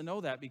want us to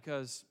know that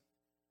because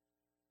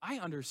I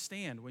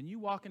understand when you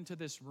walk into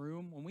this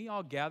room, when we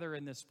all gather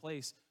in this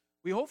place,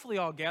 we hopefully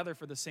all gather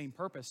for the same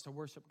purpose, to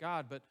worship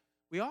God, but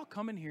we all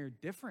come in here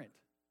different.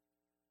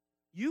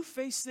 You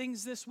face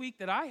things this week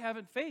that I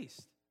haven't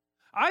faced.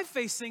 I've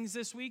faced things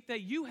this week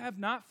that you have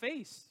not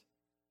faced.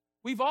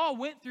 We've all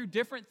went through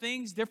different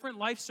things, different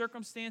life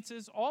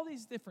circumstances, all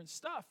these different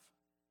stuff.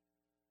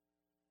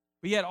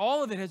 But yet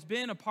all of it has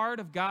been a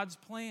part of God's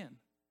plan.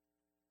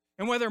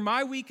 And whether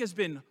my week has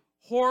been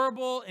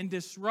horrible and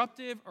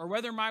disruptive, or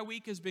whether my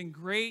week has been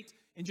great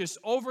and just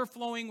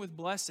overflowing with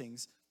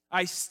blessings,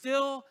 I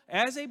still,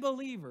 as a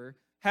believer,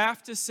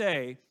 have to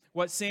say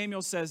what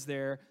Samuel says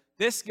there: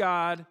 this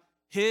God,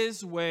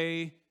 his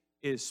way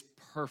is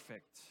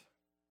perfect.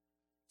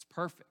 It's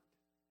perfect.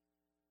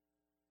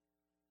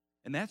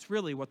 And that's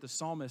really what the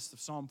psalmist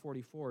of Psalm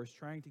 44 is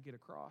trying to get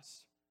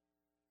across.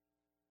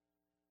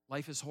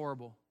 Life is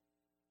horrible.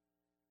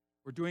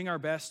 We're doing our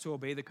best to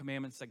obey the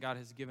commandments that God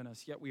has given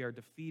us, yet we are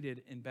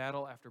defeated in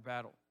battle after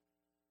battle.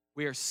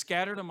 We are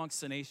scattered amongst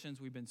the nations.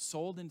 We've been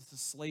sold into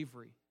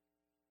slavery.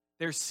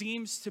 There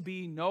seems to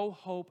be no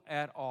hope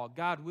at all.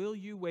 God, will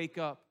you wake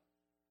up?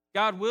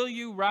 God, will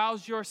you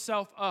rouse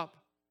yourself up?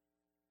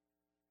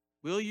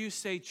 Will you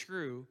stay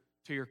true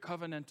to your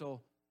covenantal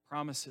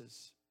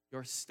promises,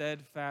 your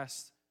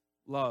steadfast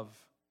love?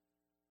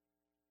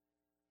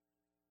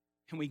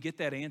 And we get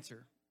that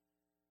answer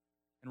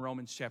in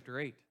Romans chapter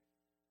 8.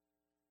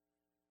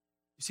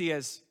 You see,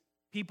 as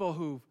people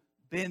who've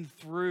been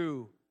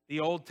through the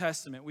Old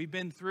Testament, we've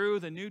been through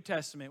the New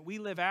Testament, we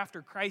live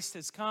after Christ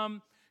has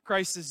come,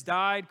 Christ has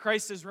died,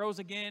 Christ has rose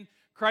again,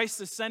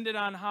 Christ ascended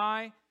on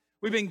high.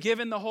 We've been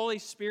given the Holy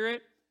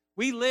Spirit.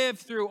 We live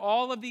through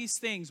all of these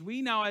things.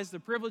 We now, as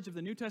the privilege of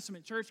the New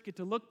Testament church, get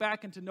to look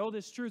back and to know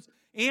this truth.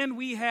 And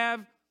we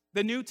have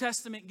the New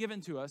Testament given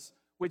to us,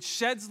 which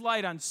sheds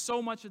light on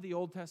so much of the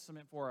Old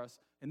Testament for us.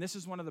 And this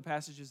is one of the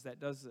passages that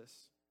does this.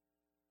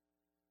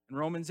 In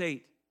Romans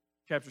 8,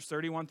 chapters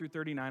 31 through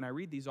 39, I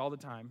read these all the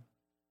time.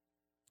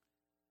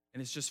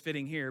 And it's just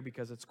fitting here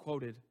because it's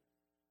quoted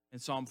in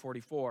Psalm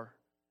 44.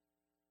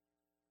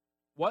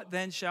 What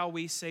then shall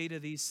we say to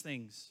these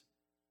things?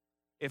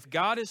 If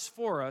God is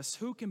for us,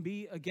 who can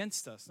be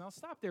against us? Now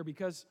stop there,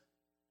 because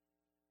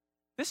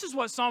this is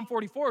what Psalm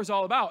 44 is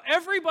all about.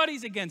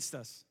 Everybody's against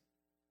us.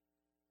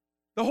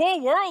 The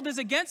whole world is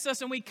against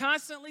us, and we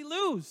constantly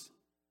lose.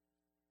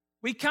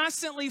 We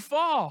constantly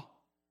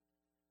fall.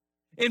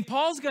 And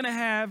Paul's going to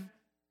have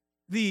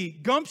the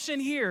gumption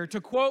here to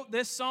quote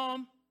this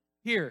psalm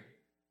here.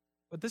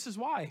 But this is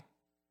why.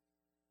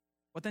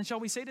 What then shall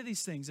we say to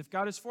these things? If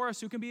God is for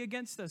us, who can be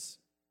against us?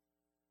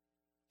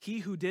 He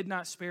who did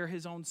not spare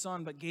his own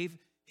son, but gave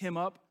him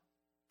up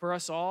for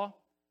us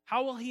all,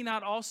 how will he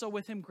not also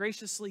with him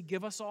graciously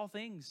give us all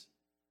things?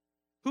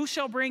 Who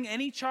shall bring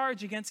any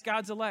charge against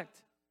God's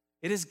elect?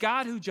 It is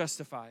God who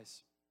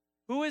justifies.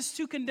 Who is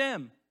to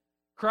condemn?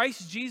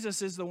 Christ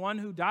Jesus is the one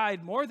who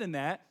died, more than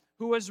that,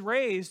 who was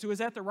raised, who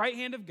is at the right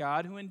hand of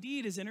God, who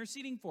indeed is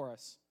interceding for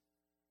us.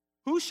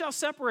 Who shall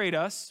separate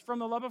us from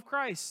the love of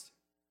Christ?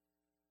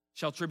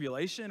 Shall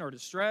tribulation or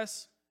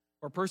distress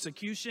or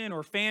persecution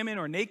or famine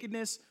or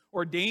nakedness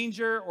or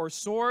danger or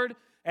sword?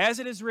 As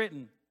it is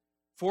written,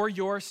 for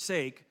your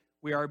sake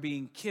we are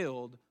being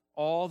killed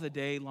all the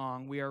day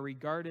long. We are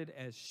regarded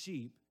as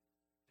sheep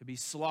to be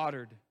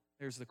slaughtered.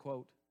 There's the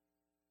quote.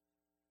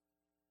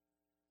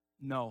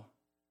 No.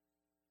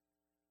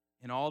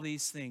 In all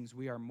these things,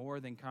 we are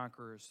more than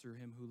conquerors through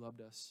him who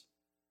loved us.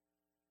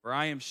 For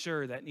I am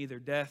sure that neither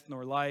death,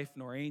 nor life,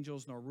 nor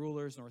angels, nor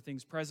rulers, nor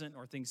things present,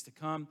 nor things to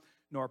come,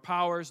 nor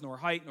powers, nor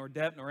height, nor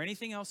depth, nor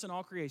anything else in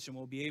all creation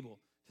will be able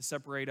to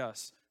separate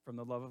us from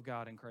the love of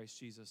God in Christ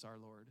Jesus our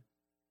Lord.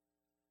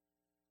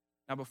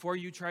 Now, before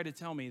you try to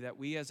tell me that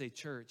we as a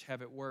church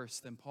have it worse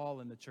than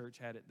Paul and the church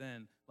had it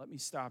then, let me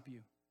stop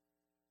you.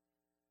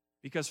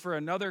 Because for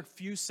another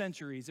few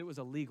centuries, it was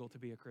illegal to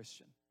be a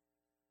Christian.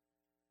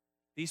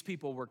 These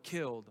people were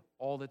killed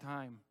all the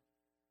time.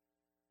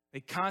 They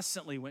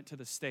constantly went to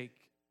the stake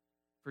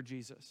for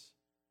Jesus.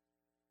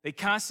 They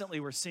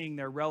constantly were seeing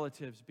their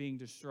relatives being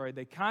destroyed.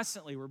 They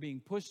constantly were being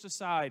pushed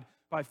aside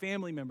by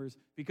family members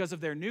because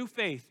of their new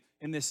faith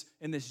in this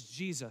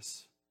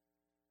Jesus.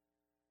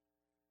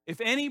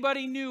 If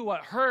anybody knew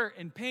what hurt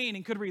and pain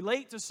and could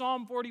relate to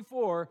Psalm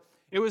 44,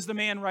 it was the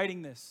man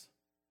writing this.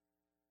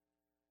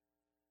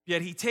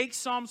 Yet he takes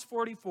Psalms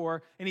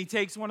 44 and he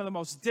takes one of the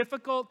most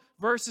difficult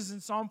verses in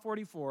Psalm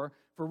 44,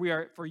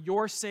 for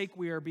your sake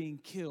we are being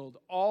killed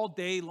all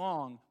day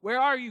long. Where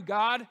are you,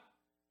 God?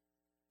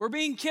 We're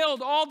being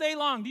killed all day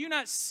long. Do you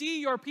not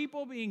see your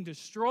people being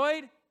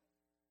destroyed?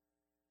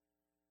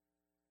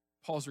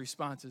 Paul's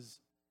response is,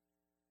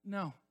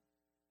 no.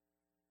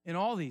 In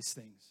all these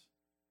things,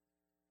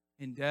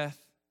 in death,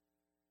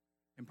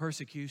 in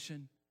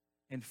persecution,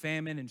 in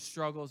famine, in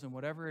struggles, and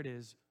whatever it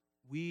is,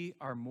 we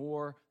are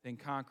more than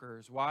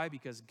conquerors. Why?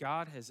 Because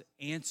God has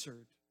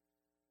answered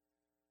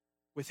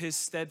with his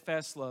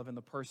steadfast love in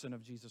the person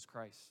of Jesus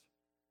Christ.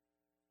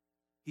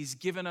 He's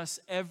given us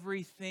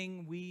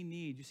everything we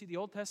need. You see, the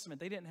Old Testament,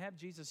 they didn't have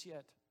Jesus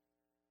yet.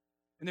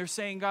 And they're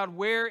saying, God,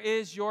 where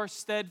is your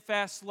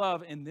steadfast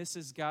love? And this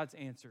is God's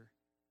answer.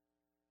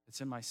 It's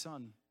in my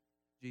Son,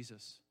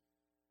 Jesus.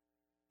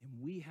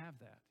 And we have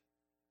that.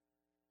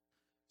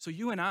 So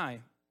you and I,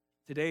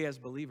 today as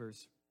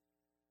believers,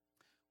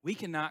 we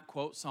cannot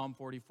quote Psalm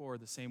 44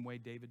 the same way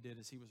David did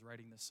as he was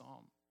writing this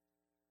psalm.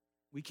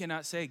 We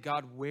cannot say,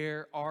 God,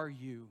 where are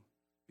you?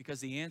 Because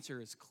the answer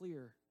is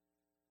clear.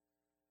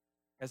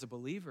 As a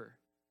believer,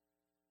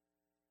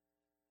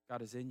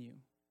 God is in you.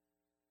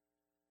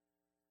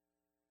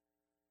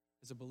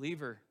 As a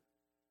believer,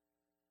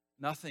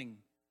 nothing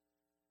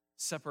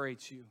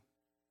separates you.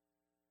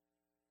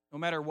 No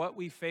matter what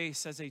we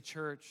face as a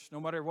church, no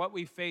matter what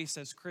we face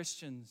as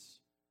Christians,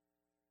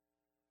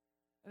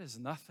 that is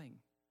nothing.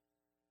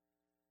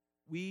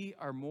 We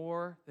are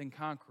more than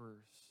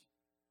conquerors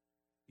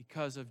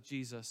because of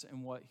Jesus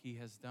and what he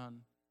has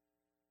done.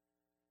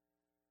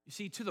 You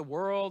see, to the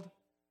world,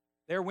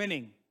 they're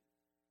winning.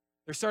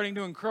 They're starting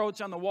to encroach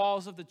on the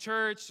walls of the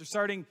church. They're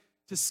starting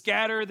to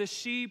scatter the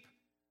sheep,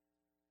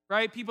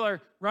 right? People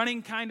are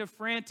running kind of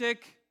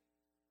frantic.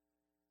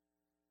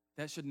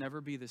 That should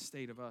never be the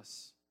state of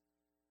us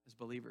as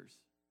believers.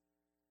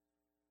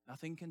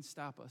 Nothing can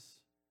stop us.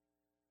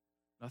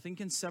 Nothing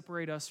can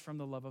separate us from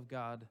the love of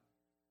God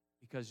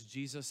because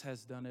Jesus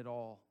has done it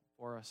all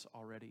for us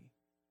already.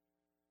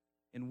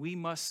 And we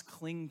must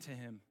cling to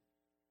him.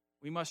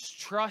 We must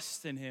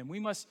trust in him. We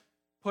must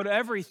put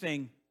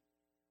everything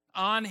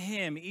on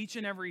him each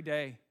and every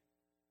day.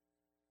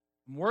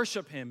 And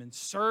worship him and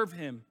serve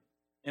him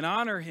and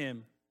honor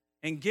him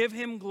and give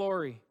him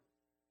glory.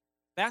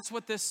 That's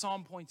what this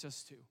psalm points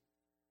us to.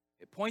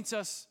 It points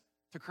us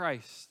to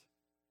Christ.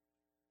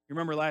 You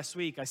remember last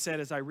week I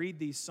said as I read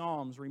these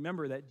psalms,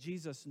 remember that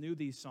Jesus knew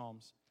these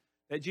psalms,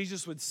 that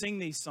Jesus would sing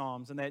these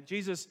psalms, and that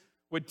Jesus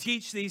would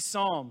teach these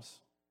psalms.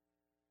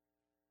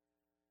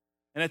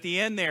 And at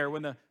the end there,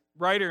 when the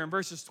writer in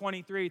verses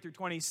 23 through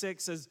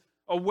 26 says,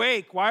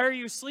 "Awake, why are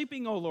you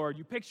sleeping, O Lord?"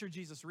 You picture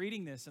Jesus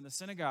reading this in the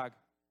synagogue.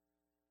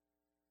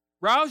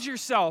 "Rouse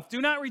yourself,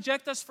 do not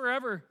reject us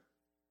forever.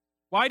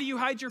 Why do you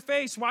hide your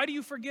face? Why do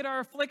you forget our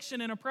affliction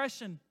and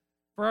oppression?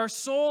 For our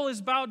soul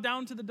is bowed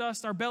down to the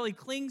dust, our belly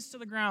clings to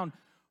the ground.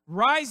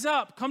 Rise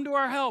up, come to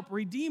our help,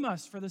 redeem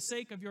us for the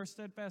sake of your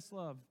steadfast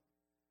love."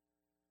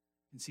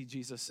 And see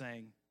Jesus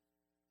saying,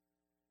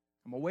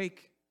 I'm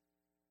awake.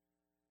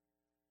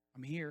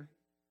 I'm here.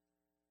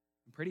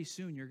 And pretty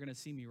soon you're going to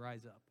see me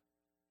rise up.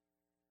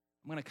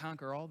 I'm going to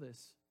conquer all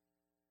this.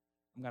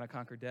 I'm going to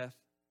conquer death.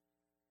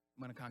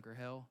 I'm going to conquer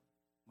hell.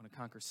 I'm going to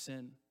conquer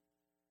sin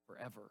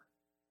forever.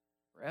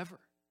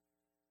 Forever.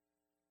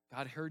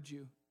 God heard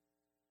you.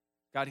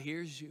 God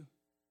hears you.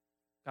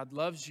 God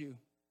loves you.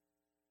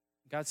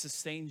 God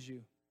sustains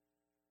you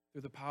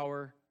through the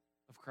power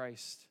of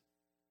Christ.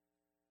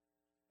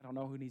 I don't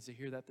know who needs to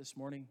hear that this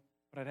morning,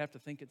 but I'd have to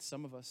think it's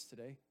some of us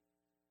today.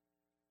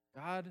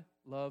 God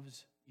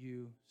loves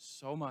you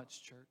so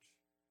much, church,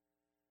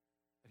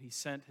 that he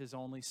sent his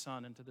only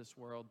son into this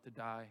world to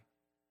die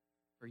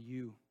for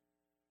you.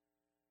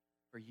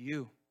 For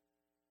you.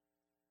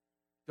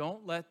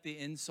 Don't let the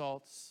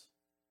insults,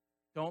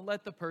 don't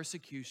let the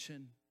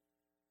persecution,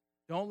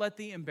 don't let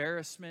the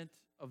embarrassment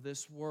of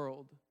this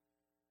world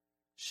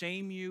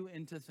shame you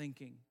into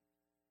thinking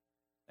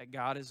that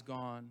God is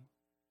gone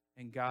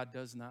and God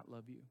does not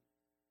love you.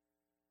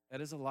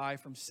 That is a lie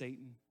from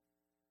Satan.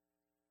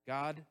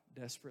 God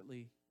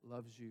desperately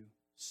loves you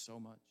so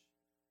much.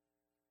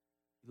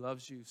 He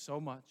loves you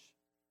so much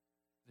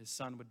that his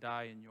son would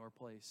die in your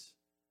place.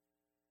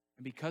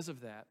 And because of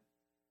that,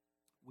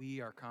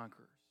 we are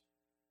conquerors,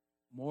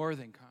 more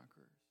than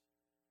conquerors,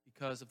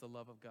 because of the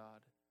love of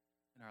God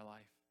in our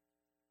life.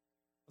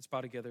 Let's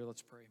bow together,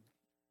 let's pray.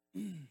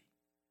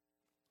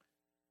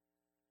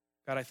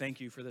 God, I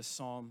thank you for this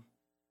psalm.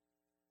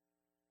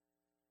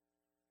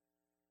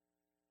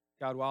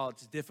 God, while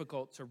it's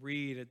difficult to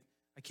read,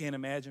 I can't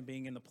imagine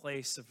being in the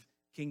place of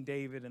King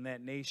David and that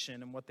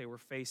nation and what they were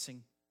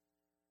facing.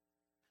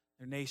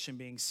 Their nation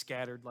being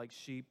scattered like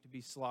sheep to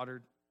be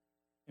slaughtered,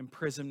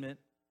 imprisonment,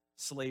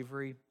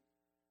 slavery,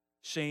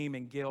 shame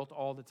and guilt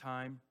all the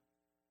time,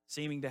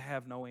 seeming to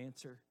have no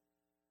answer.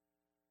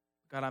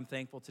 God, I'm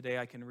thankful today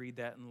I can read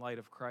that in light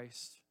of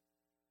Christ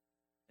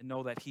and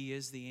know that he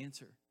is the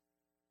answer.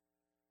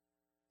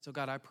 So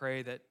God, I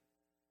pray that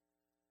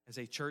as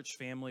a church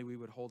family, we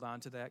would hold on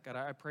to that. God,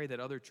 I pray that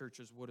other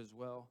churches would as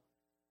well.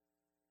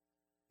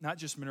 Not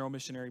just Monroe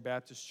Missionary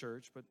Baptist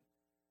Church, but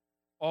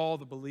all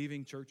the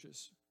believing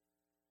churches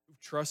who've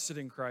trusted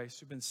in Christ,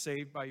 who've been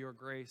saved by your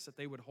grace, that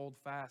they would hold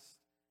fast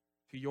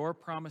to your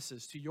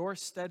promises, to your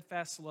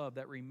steadfast love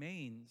that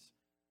remains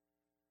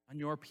on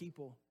your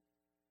people.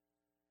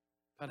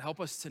 God, help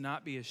us to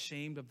not be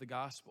ashamed of the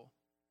gospel,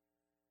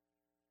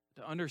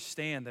 to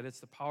understand that it's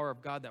the power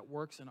of God that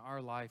works in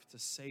our life to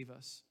save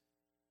us,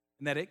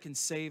 and that it can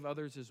save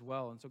others as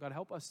well. And so, God,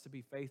 help us to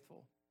be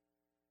faithful.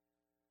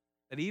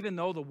 That even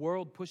though the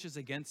world pushes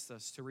against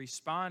us, to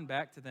respond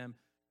back to them,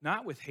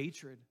 not with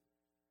hatred,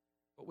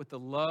 but with the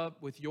love,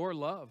 with your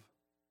love,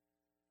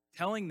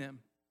 telling them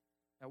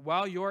that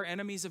while you're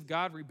enemies of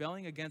God,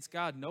 rebelling against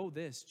God, know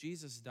this: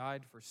 Jesus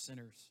died for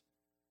sinners,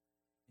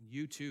 and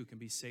you too can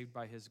be saved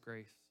by his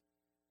grace.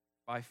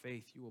 By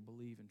faith, you will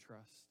believe and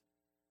trust.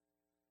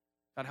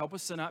 God, help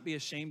us to not be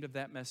ashamed of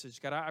that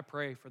message. God, I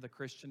pray for the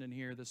Christian in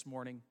here this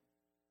morning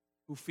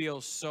who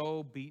feels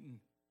so beaten.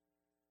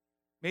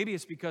 Maybe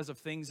it's because of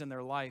things in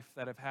their life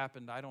that have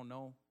happened, I don't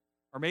know.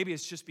 Or maybe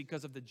it's just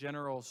because of the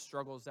general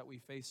struggles that we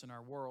face in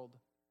our world.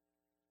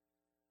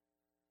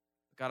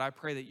 God, I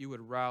pray that you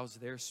would rouse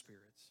their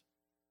spirits,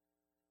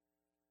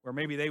 where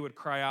maybe they would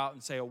cry out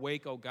and say,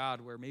 awake, O God,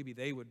 where maybe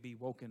they would be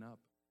woken up.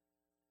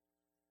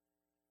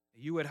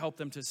 You would help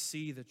them to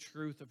see the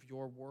truth of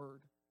your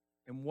word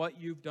and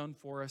what you've done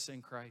for us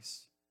in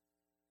Christ.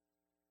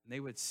 And they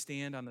would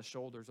stand on the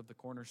shoulders of the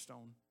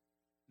cornerstone,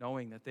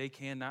 knowing that they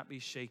cannot be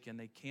shaken,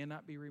 they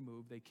cannot be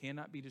removed, they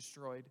cannot be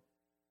destroyed,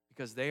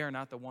 because they are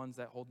not the ones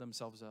that hold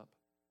themselves up.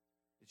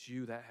 It's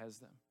you that has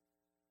them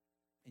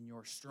in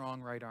your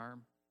strong right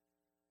arm.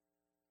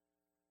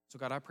 So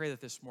God, I pray that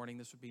this morning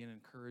this would be an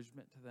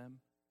encouragement to them,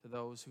 to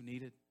those who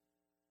need it.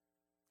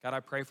 God,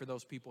 I pray for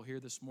those people here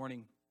this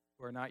morning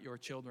who are not your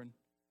children.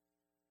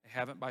 They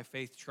haven't by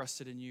faith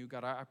trusted in you.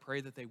 God, I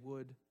pray that they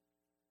would.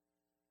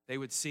 They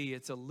would see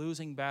it's a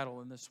losing battle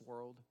in this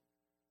world.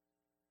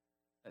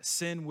 That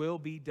sin will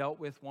be dealt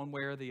with one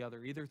way or the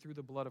other, either through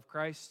the blood of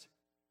Christ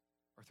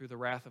or through the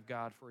wrath of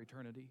God for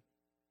eternity.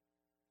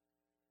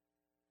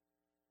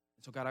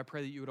 And so God, I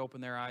pray that you would open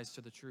their eyes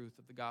to the truth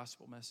of the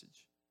gospel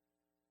message,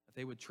 that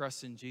they would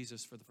trust in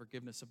Jesus for the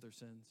forgiveness of their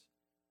sins.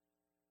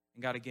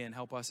 And God, again,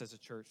 help us as a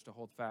church to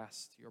hold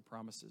fast to your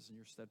promises and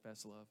your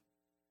steadfast love.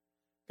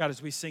 God,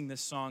 as we sing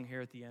this song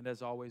here at the end,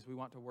 as always, we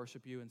want to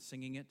worship you in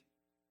singing it,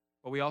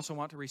 but we also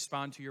want to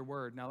respond to your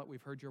word now that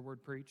we've heard your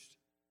word preached.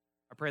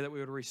 I pray that we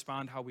would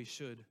respond how we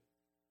should.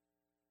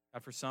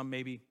 God, for some,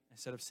 maybe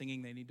instead of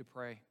singing, they need to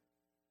pray,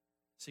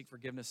 seek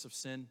forgiveness of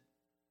sin,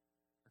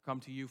 or come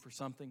to you for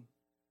something.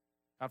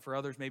 God, for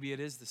others, maybe it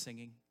is the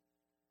singing.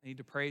 They need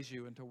to praise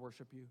you and to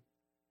worship you.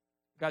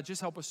 God,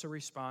 just help us to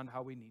respond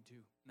how we need to.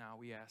 Now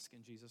we ask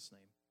in Jesus'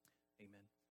 name, amen.